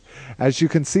exist. As you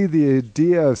can see, the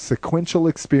idea of sequential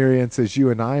experience, as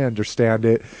you and I understand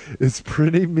it, is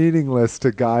pretty meaningless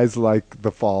to guys like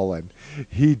the Fallen.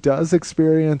 He does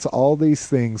experience all these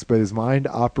things, but his mind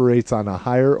operates on a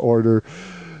higher order,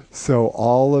 so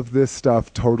all of this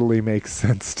stuff totally makes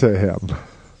sense to him.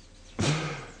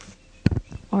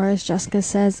 Or as Jessica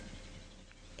says,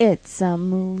 it's a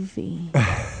movie. I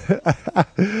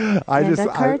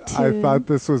thought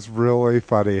this was really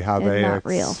funny how they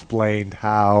explained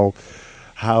how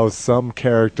some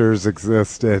characters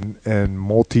exist in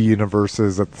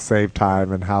multi-universes at the same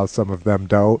time and how some of them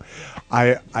don't.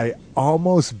 I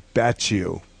almost bet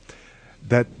you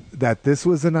that this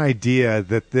was an idea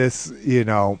that this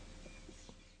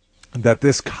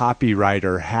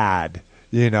copywriter had,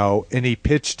 and he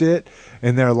pitched it,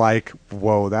 and they're like,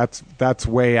 whoa, that's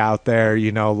way out there,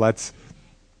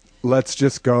 let's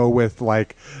just go with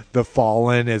like the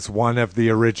Fallen is one of the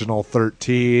original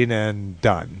 13 and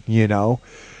done,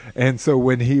 And so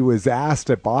when he was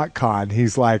asked at BotCon,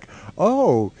 he's like,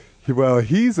 oh, well,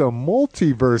 he's a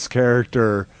multiverse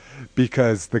character,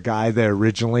 because the guy that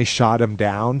originally shot him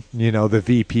down, the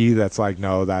VP that's like,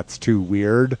 no, that's too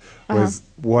weird,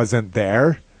 wasn't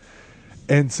there.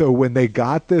 And so when they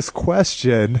got this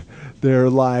question, they're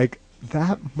like,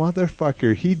 that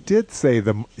motherfucker, he did say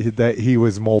that he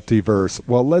was multiverse.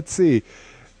 Well, let's see.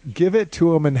 Give it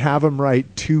to him and have him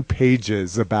write 2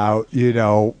 pages about,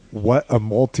 what a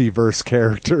multiverse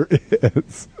character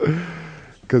is.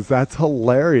 Because that's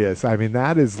hilarious. I mean,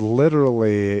 that is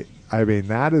literally...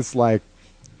 that is like,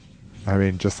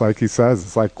 just like he says,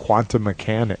 it's like quantum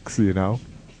mechanics,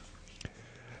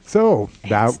 So, it's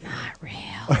not real.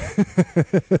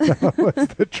 That was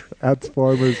the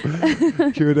Transformers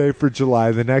Q&A for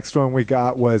July. The next one we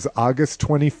got was August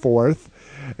 24th,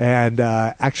 and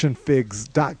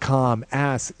actionfigs.com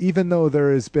asks, even though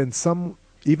this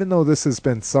has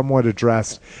been somewhat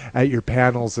addressed at your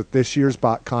panels at this year's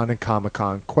BotCon and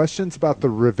Comic-Con, questions about the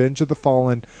Revenge of the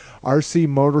Fallen RC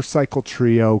Motorcycle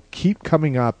Trio keep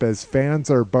coming up as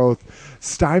fans are both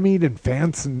stymied and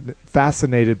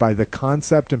fascinated by the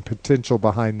concept and potential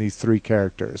behind these three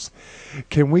characters.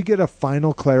 Can we get a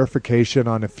final clarification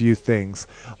on a few things?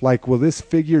 Like, will this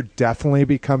figure definitely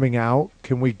be coming out?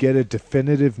 Can we get a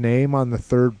definitive name on the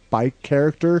third bike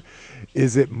character?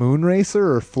 Is it Moonracer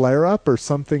or Flare Up or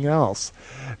something else?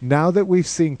 Now that we've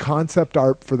seen concept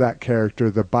art for that character,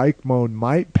 the bike mode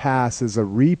might pass as a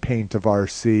repaint of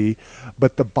RC,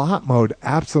 but the bot mode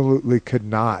absolutely could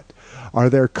not. Are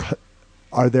there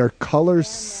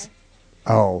colors?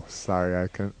 Oh, sorry, I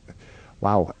can.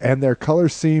 Wow, and their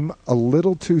colors seem a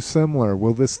little too similar.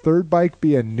 Will this third bike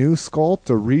be a new sculpt,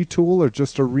 a retool, or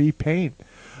just a repaint?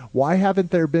 Why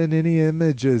haven't there been any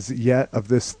images yet of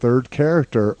this third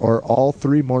character or all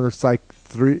three motorcycle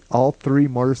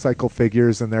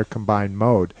figures in their combined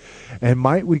mode? And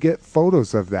might we get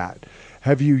photos of that?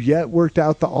 Have you yet worked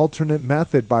out the alternate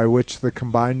method by which the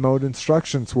combined mode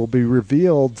instructions will be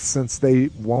revealed, since they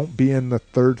won't be in the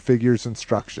third figure's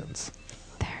instructions?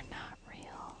 They're not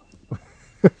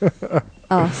real.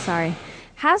 Oh, sorry.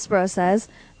 Hasbro says,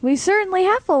 we certainly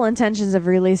have full intentions of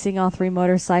releasing all three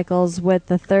motorcycles, with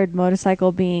the third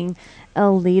motorcycle being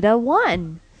Elita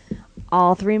 1.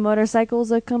 All three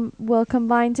motorcycles will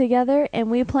combine together,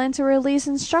 and we plan to release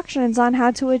instructions on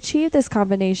how to achieve this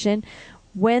combination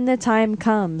when the time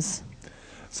comes.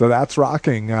 So that's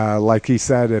rocking. Like he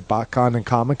said at BotCon and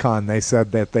Comic-Con, they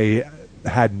said that they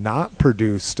had not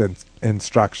produced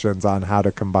instructions on how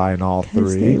to combine all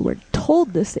three. They were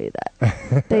told to say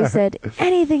that. They said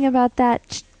anything about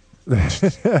that. Get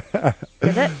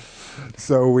it?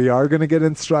 So we are going to get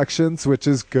instructions, which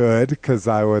is good, because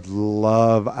I would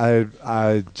love...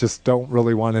 I just don't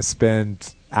really want to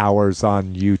spend hours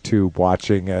on YouTube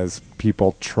watching as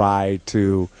people try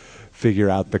to figure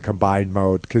out the combined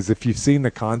mode, because if you've seen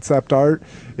the concept art,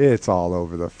 it's all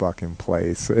over the fucking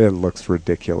place. It looks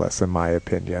ridiculous in my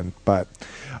opinion, but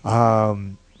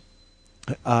that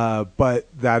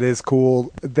is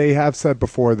cool. They have said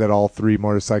before that all three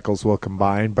motorcycles will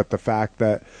combine, but the fact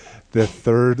that the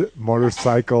third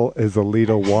motorcycle is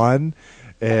Elita 1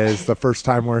 is the first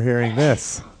time we're hearing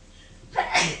this.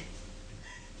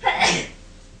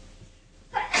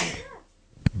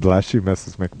 Bless you,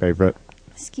 Mrs. McFavorite.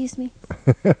 Excuse me.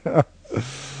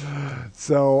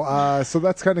 So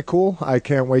that's kind of cool. I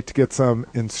can't wait to get some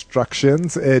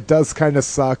instructions. It does kind of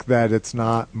suck that it's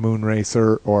not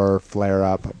Moonracer or Flare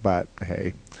Up, but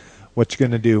hey, what you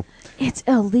gonna do? It's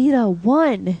Elita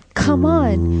 1. Come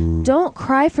on. Don't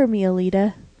cry for me,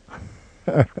 Elita.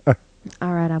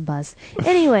 All right, I'm buzzed.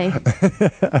 Anyway,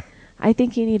 I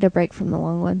think you need a break from the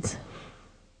long ones.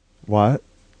 What?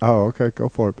 Oh, okay. Go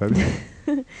for it, baby.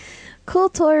 Cool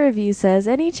Toy Review says,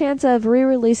 any chance of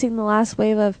re-releasing the last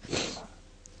wave of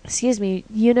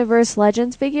Universe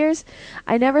Legends figures?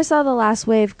 I never saw the last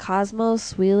wave,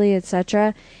 Cosmos, Wheelie,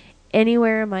 etc.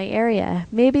 anywhere in my area.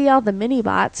 Maybe all the mini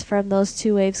bots from those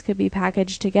two waves could be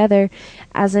packaged together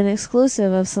as an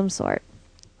exclusive of some sort.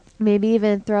 Maybe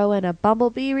even throw in a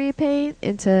Bumblebee repaint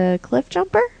into Cliff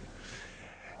Jumper?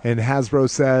 And Hasbro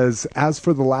says, as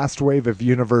for the last wave of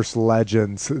Universe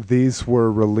Legends, these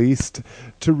were released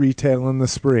to retail in the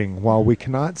spring. While we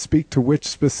cannot speak to which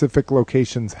specific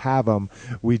locations have them,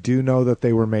 we do know that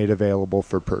they were made available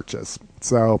for purchase.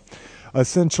 So,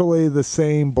 essentially the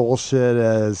same bullshit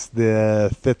as the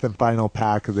fifth and final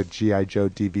pack of the G.I. Joe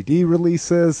DVD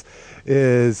releases.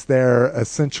 Is they're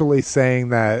essentially saying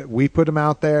that we put them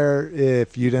out there.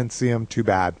 If you didn't see them, too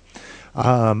bad.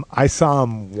 I saw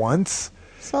them once.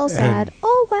 So sad.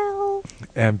 Oh, well.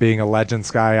 And being a Legends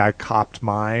guy, I copped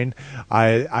mine.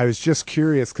 I was just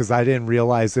curious because I didn't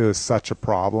realize it was such a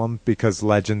problem, because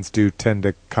Legends do tend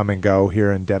to come and go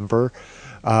here in Denver.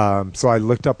 So I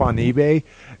looked up on eBay.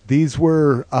 These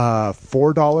were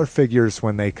 $4 figures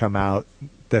when they come out.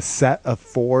 The set of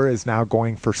 4 is now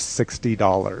going for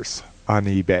 $60 on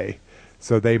eBay.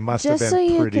 So they must have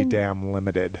been pretty damn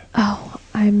limited. Oh,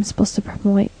 I'm supposed to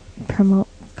promote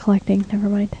collecting. Never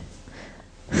mind.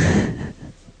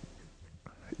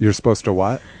 You're supposed to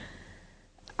what?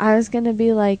 I was going to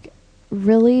be like,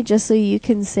 really? Just so you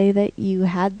can say that you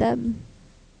had them?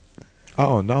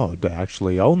 Oh, no, to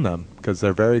actually own them, because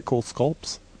they're very cool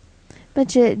sculpts.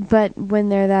 But when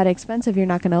they're that expensive, you're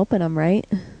not going to open them, right?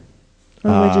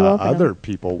 Or would you open them? Other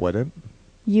people wouldn't.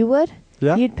 You would?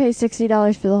 Yeah. You'd pay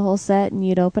 $60 for the whole set and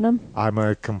you'd open them? I'm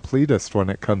a completist when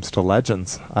it comes to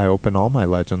Legends. I open all my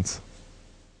Legends.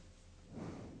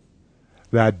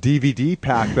 That DVD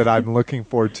pack that I'm looking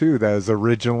for too, that was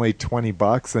originally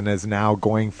 $20 and is now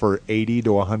going for $80 to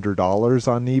 $100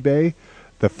 on eBay.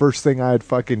 the first thing I'd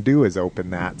fucking do is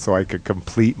open that so I could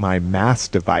complete my mass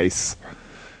device.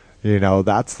 You know,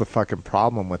 that's the fucking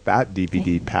problem with that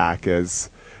DVD pack is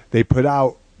they put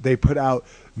out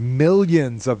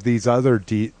millions of these other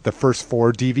the first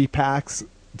 4 DVD packs,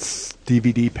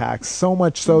 so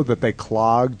much so that they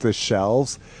clogged the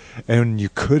shelves, and you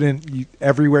couldn't.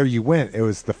 Everywhere you went, it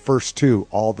was the first 2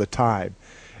 all the time,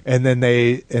 and then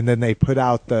they put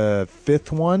out the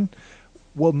 5th one.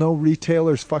 Well, no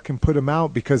retailers fucking put them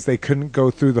out because they couldn't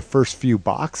go through the first few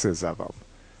boxes of them.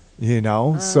 You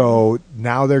know, so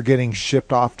now they're getting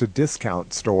shipped off to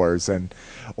discount stores,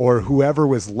 or whoever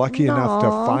was lucky enough to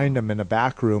find them in a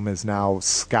back room is now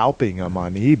scalping them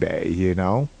on eBay. You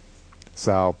know,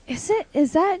 so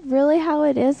is that really how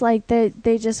it is? Like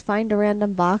they just find a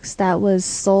random box that was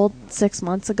sold 6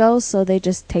 months ago, so they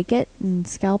just take it and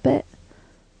scalp it?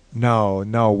 No.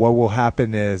 What will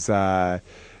happen is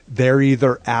they're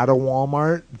either at a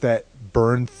Walmart that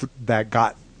that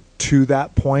got to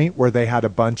that point where they had a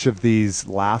bunch of these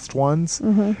last ones,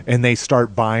 and they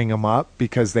start buying them up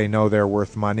because they know they're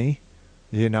worth money,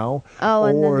 you know? Oh,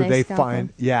 and or then they find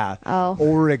them. Yeah. Oh.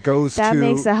 Or it goes that to... That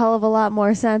makes a hell of a lot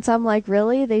more sense. I'm like,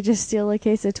 really? They just steal a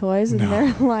case of toys and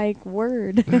they're like,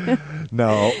 word.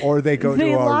 No, or they go to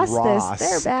a lost Ross.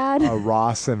 This. They're bad. A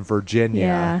Ross in Virginia.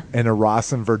 Yeah. And a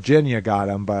Ross in Virginia got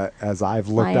them, but as I've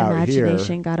looked out here... My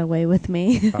imagination got away with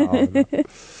me. Oh, no.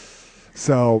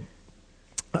 So...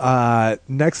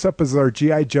 next up is our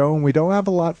G.I. Joe, and we don't have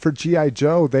a lot for G.I.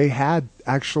 Joe. They had,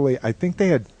 actually, I think they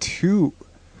had 2.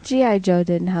 G.I. Joe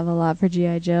didn't have a lot for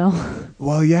G.I. Joe.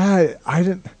 Well, yeah, I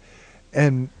didn't.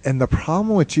 And the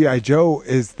problem with G.I. Joe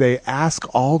is they ask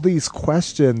all these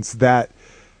questions that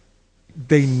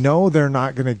they know they're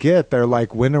not going to get. They're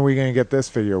like, when are we going to get this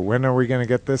figure? When are we going to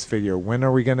get this figure? When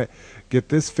are we going to get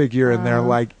this figure? And they're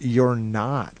like, you're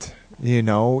not. You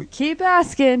know, keep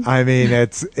asking. I mean,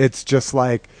 it's just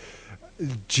like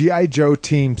G.I. Joe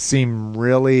team seem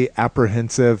really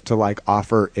apprehensive to like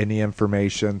offer any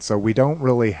information, so we don't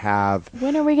really have.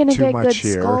 When are we going to get good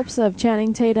here. sculpts of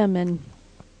Channing Tatum and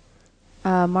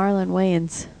Marlon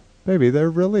Wayans? Maybe they're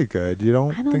really good. You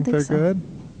don't think they're so. good?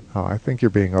 Oh, I think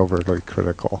you're being overly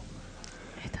critical.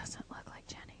 It doesn't look like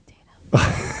Channing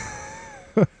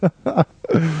Tatum.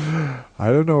 I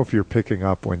don't know if you're picking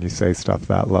up when you say stuff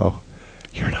that low.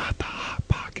 You're not the Hot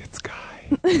Pockets guy.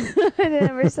 I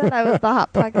never said I was the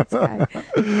Hot Pockets guy.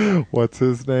 What's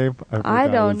his name? I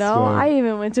don't know. I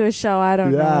even went to a show. I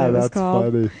don't know what it was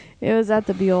called. Funny. It was at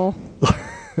the Buell.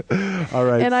 All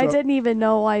right. And I didn't even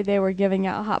know why they were giving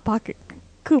out Hot Pocket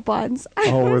coupons.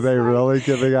 Oh, were they really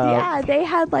giving out? Yeah, they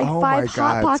had like 5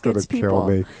 Hot Pockets people.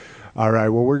 Kill me. All right.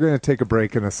 Well, we're going to take a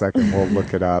break in a second. We'll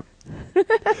look it up.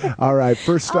 All right.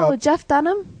 First up. Oh, Jeff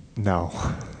Dunham? No.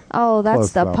 Oh,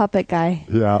 that's the puppet guy.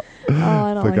 Yeah. Oh,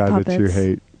 I don't the like guy puppets. that you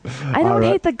hate. I don't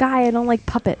hate the guy. I don't like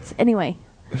puppets. Anyway,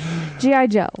 G.I.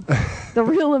 Joe, the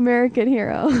real American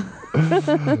hero.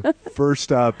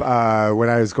 First up, when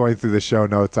I was going through the show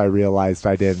notes, I realized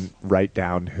I didn't write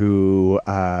down who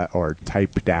or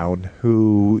type down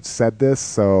who said this,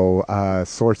 so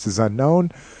source is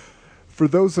unknown. For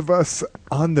those of us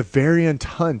on the variant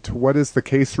hunt, what is the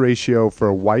case ratio for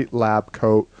a white lab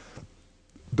coat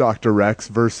Dr. Rex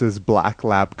versus black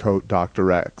lab coat Dr.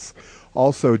 Rex?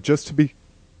 Also, just to be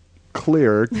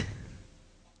clear,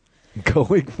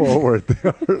 going forward,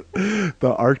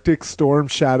 the Arctic Storm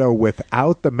Shadow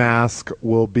without the mask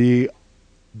will be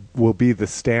the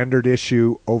standard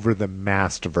issue over the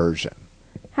masked version.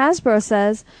 Hasbro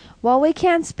says, while we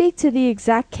can't speak to the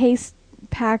exact case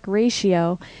pack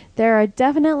ratio, there are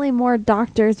definitely more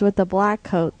doctors with the black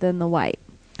coat than the white.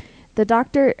 The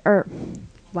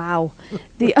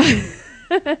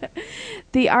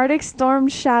Arctic Storm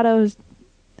Shadow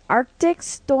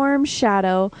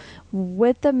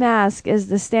with the mask is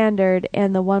the standard,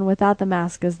 and the one without the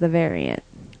mask is the variant.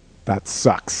 That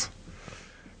sucks.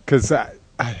 Because I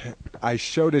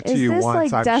showed it to you once.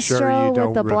 Is this like I'm sure Destro you don't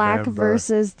with the black remember.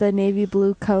 versus the navy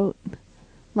blue coat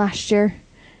last year?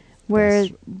 Where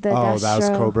Destro... that was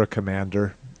Cobra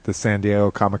Commander, the San Diego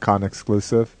Comic-Con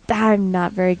exclusive. I'm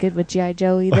not very good with G.I.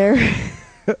 Joe either.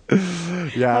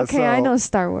 Yeah. Okay, I know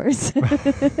Star Wars.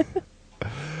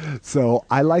 So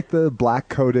I like the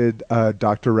black-coated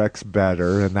Dr. Rex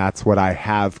better, and that's what I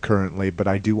have currently, but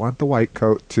I do want the white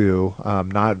coat too.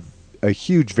 Not a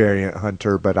huge variant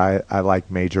hunter, but I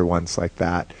like major ones like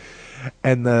that.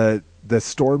 And the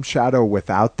Storm Shadow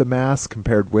without the mask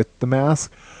compared with the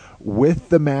mask,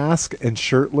 and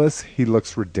shirtless, he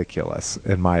looks ridiculous,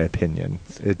 in my opinion.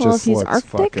 It just looks Arctic?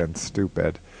 fucking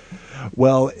stupid.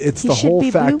 Well, it's the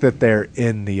whole fact that they're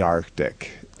in the Arctic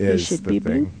is he should the be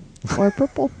thing. Blue or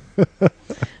purple.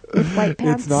 with white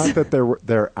pants. It's not that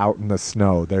they're out in the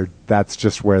snow. That's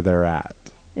just where they're at.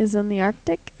 Is in the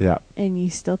Arctic? Yeah. And you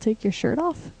still take your shirt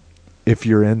off? If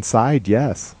you're inside,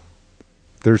 yes.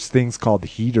 There's things called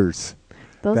heaters.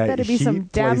 Those better be some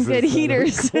damn good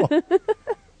heaters.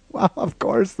 Well, of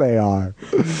course they are.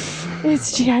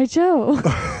 It's G.I. Joe.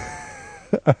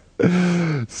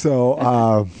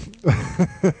 So,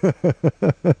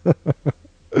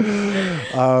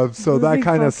 so that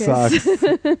kind of sucks.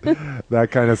 That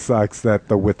kind of sucks that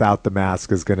the without the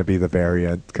mask is going to be the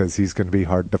variant because he's going to be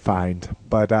hard to find.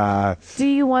 But do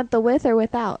you want the with or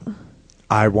without?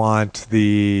 I want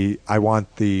the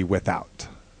without.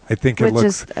 I think it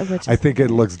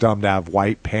looks dumb to have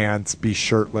white pants, be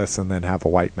shirtless, and then have a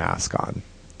white mask on.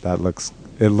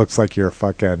 It looks like you're a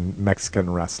fucking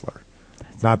Mexican wrestler.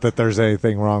 Not that there's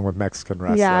anything wrong with Mexican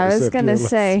wrestlers. Yeah, I was gonna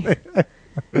say.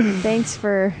 Thanks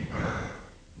for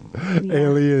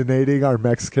alienating our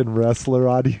Mexican wrestler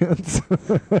audience.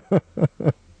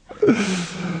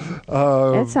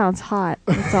 It sounds hot.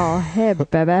 It's all hip,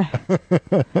 baby.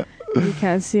 You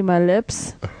can't see my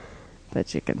lips,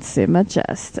 but you can see my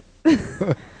chest.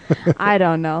 I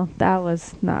don't know. That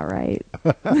was not right.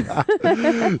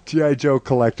 G.I. Joe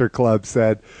Collector Club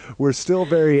said, we're still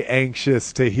very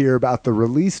anxious to hear about the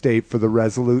release date for the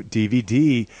Resolute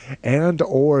DVD and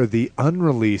or the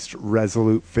unreleased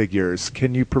Resolute figures.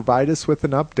 Can you provide us with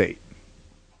an update?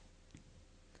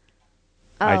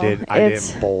 I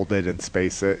didn't bold it and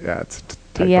space it. Yeah, it's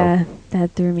typo. Yeah,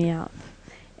 that threw me out.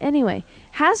 Anyway,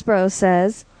 Hasbro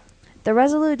says the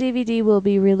Resolute DVD will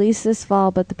be released this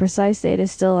fall, but the precise date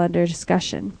is still under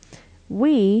discussion.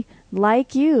 We,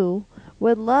 like you,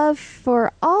 would love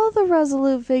for all the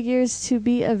Resolute figures to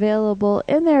be available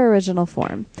in their original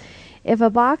form. If a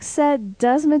box set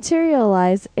does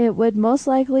materialize, it would most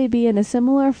likely be in a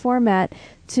similar format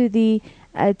to the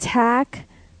Attack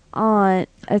on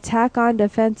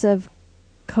Defense of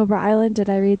Cobra Island.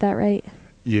 Did I read that right?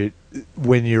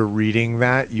 When you're reading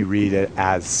that, you read it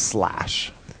as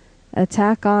slash.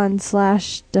 Attack on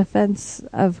 / Defense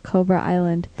of Cobra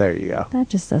Island. There you go. That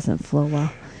just doesn't flow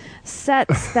well.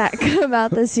 Sets that come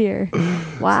out this year.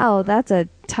 Wow, that's a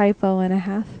typo and a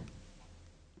half.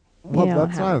 Well,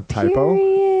 that's not a typo.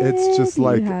 It's just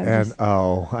like I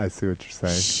see what you're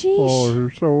saying. Sheesh. Oh,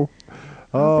 you're so.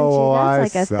 Oh,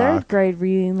 that's like suck. a third grade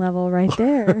reading level right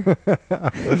there.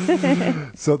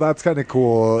 So that's kind of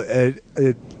cool.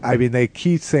 I mean, they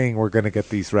keep saying we're going to get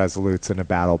these Resolutes in a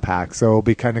battle pack. So it'll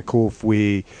be kind of cool if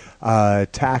we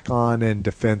tack on and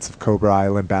Defense of Cobra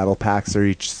Island battle packs are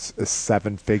each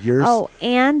 7 figures. Oh,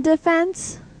 and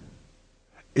Defense?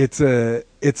 It's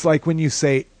like when you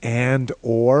say and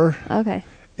or. Okay.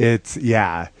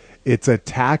 It's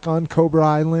Attack on Cobra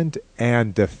Island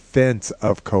and Defense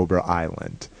of Cobra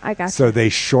Island. I got you. So they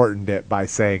shortened it by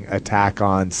saying Attack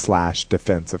on /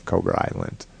 Defense of Cobra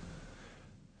Island.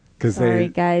 Sorry,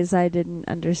 guys, I didn't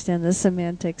understand the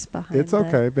semantics behind it. It's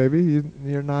okay, baby.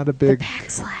 You're not a big... The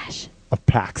 /. A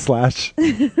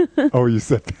 /. Oh, you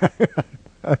said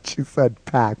she said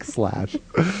 /.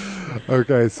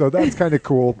 Okay, so that's kind of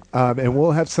cool. And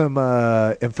we'll have some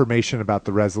information about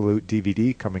the Resolute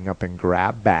DVD coming up in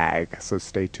Grab Bag, so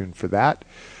stay tuned for that.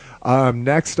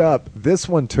 Next up, this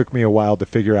one took me a while to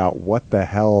figure out what the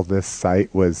hell this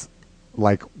site was,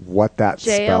 like what that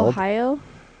spelled. Ohio?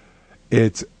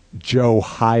 It's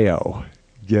Joe-hio.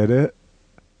 Get it?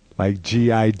 Like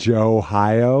G.I.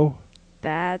 Joe-hio?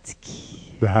 That's cute.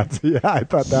 I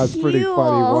thought that was pretty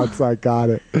funny once I got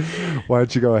it. Why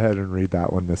don't you go ahead and read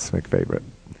that one, Miss McFavorite?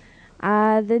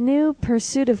 The new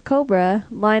Pursuit of Cobra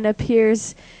line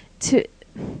appears to...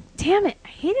 Damn it, I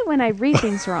hate it when I read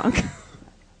things wrong.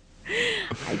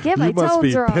 I get my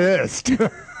tones wrong. You must be pissed.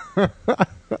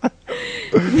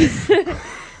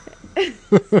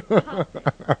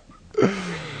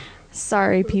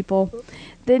 Sorry, people.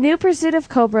 The new Pursuit of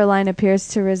Cobra line appears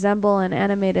to resemble an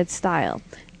animated style.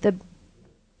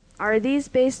 Are these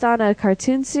based on a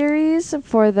cartoon series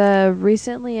for the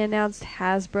recently announced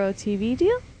Hasbro TV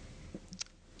deal?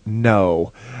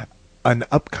 No. An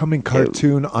upcoming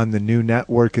cartoon on the new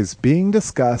network is being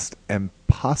discussed and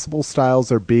possible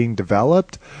styles are being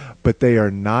developed, but they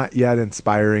are not yet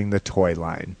inspiring the toy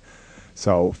line.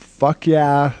 So, fuck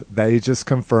yeah, they just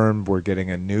confirmed we're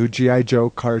getting a new G.I. Joe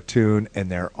cartoon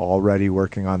and they're already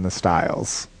working on the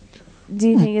styles. Do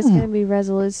you think it's going to be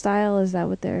Resolute style? Is that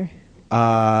what they're...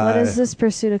 what is this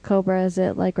Pursuit of Cobra? Is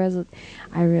it like Resolute?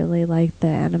 I really like the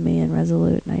anime in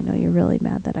Resolute, and I know you're really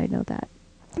mad that I know that.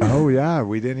 Oh, yeah.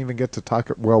 We didn't even get to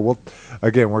talk. Well,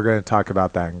 we're going to talk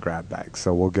about that in Grab Bag,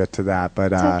 so we'll get to that. But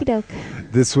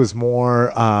this was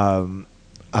more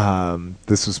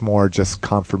This was more just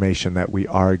confirmation that we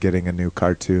are getting a new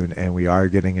cartoon and we are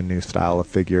getting a new style of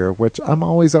figure, which I'm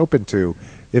always open to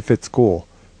if it's cool.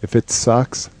 If it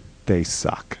sucks, they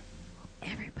suck.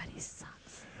 Everybody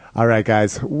sucks. All right,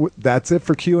 guys, that's it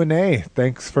for Q&A.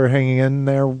 Thanks for hanging in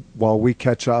there while we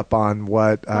catch up on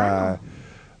what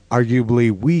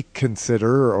arguably we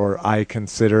consider, or I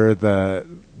consider,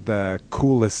 the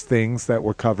coolest things that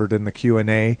were covered in the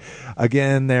Q&A.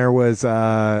 Again, there was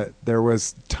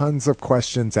tons of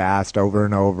questions asked over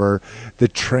and over. The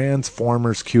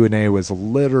Transformers Q&A was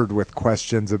littered with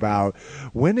questions about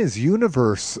when is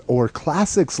Universe or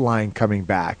Classics line coming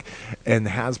back? And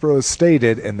Hasbro has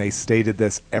stated, and they stated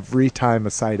this every time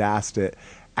a site asked it,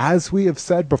 as we have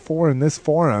said before in this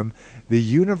forum, the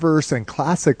Universe and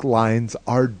Classic lines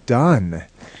are done.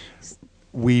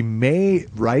 We may,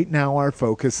 right now our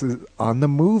focus is on the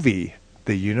movie.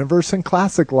 The Universe and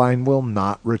Classic line will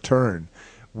not return.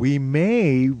 We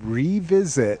may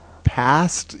revisit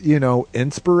past,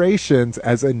 inspirations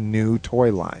as a new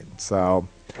toy line. So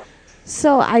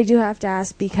I do have to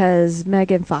ask, because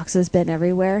Megan Fox has been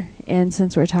everywhere, and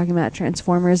since we're talking about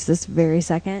Transformers this very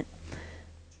second.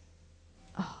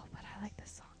 Oh, but I like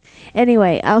this song.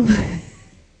 Anyway,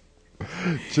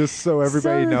 just so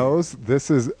everybody knows, this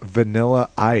is Vanilla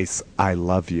Ice, I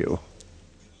Love You.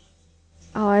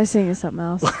 Oh, I was singing something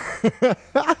else.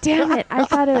 Damn it. I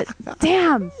thought it...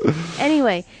 Damn.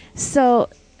 Anyway,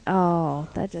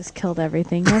 that just killed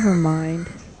everything. Never mind.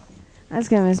 I was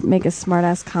going to make a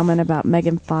smart-ass comment about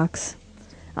Megan Fox.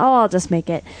 Oh, I'll just make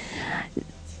it.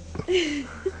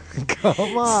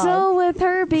 Come on. So with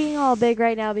her being all big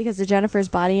right now because of Jennifer's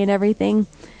body and everything,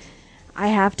 I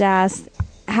have to ask...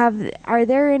 Are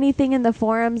there anything in the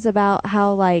forums about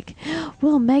how,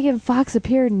 will Megan Fox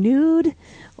appear nude?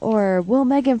 Or will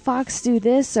Megan Fox do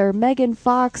this? Or Megan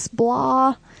Fox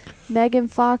blah? Megan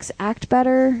Fox act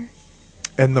better?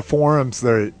 And the forums,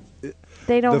 they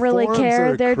don't really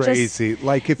care. They're crazy.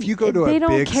 Like, if you go to a big they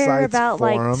don't care about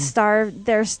forum,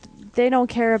 they don't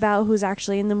care about who's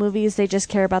actually in the movies. They just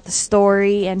care about the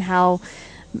story and how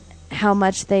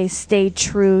much they stay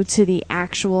true to the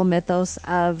actual mythos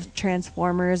of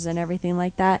Transformers and everything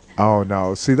like that. Oh,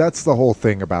 no. See, that's the whole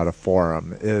thing about a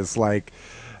forum, is like,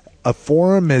 a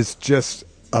forum is just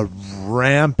a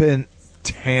rampant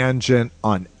tangent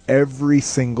on every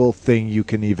single thing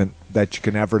that you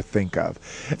can ever think of.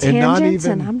 Tangents,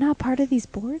 and I'm not part of these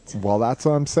boards? Well, that's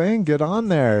what I'm saying. Get on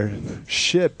there.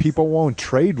 Shit, people won't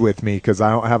trade with me because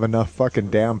I don't have enough fucking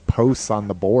damn posts on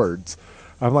the boards.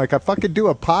 I'm like, I fucking do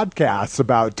a podcast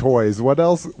about toys. What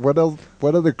else? What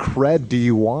other cred do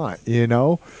you want?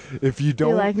 If you don't,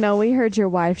 you're like, no, we heard your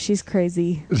wife. She's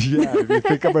crazy. Yeah, if you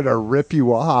think I'm gonna rip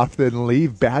you off, then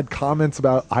leave bad comments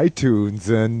about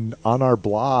iTunes and on our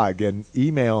blog and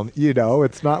email.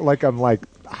 It's not like I'm like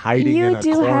hiding in a corner.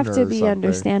 You do have to be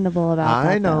understandable about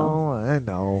that. I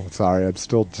know. Sorry, I'm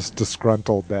still just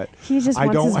disgruntled that I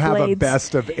don't have blades. a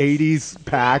best of '80s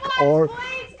pack or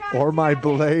my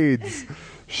blades.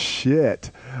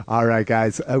 Shit. All right,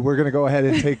 guys. We're going to go ahead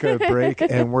and take a break,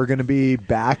 and we're going to be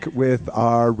back with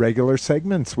our regular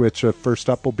segments, which first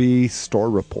up will be Store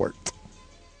Report.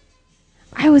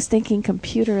 I was thinking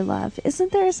Computer Love.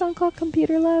 Isn't there a song called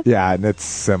Computer Love? Yeah, and it's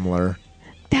similar.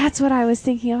 That's what I was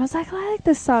thinking. I was like, I like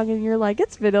this song. And you're like,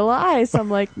 it's Vanilla Ice. I'm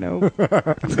like, no.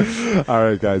 All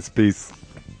right, guys. Peace.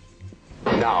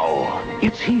 Now,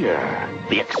 it's here.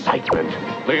 The excitement,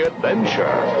 the adventure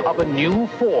of a new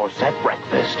force at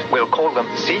breakfast. We'll call them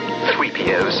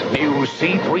C-3POs. New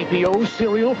C-3PO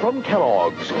cereal from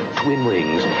Kellogg's. Twin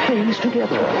rings, phased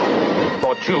together.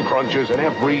 For 2 crunches in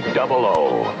every double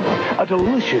O. A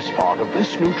delicious part of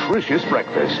this nutritious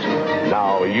breakfast.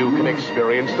 Now you can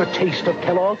experience the taste of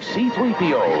Kellogg's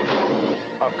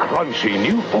C-3POs. A crunchy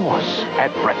new force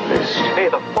at breakfast. May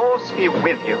the force be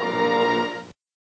with you.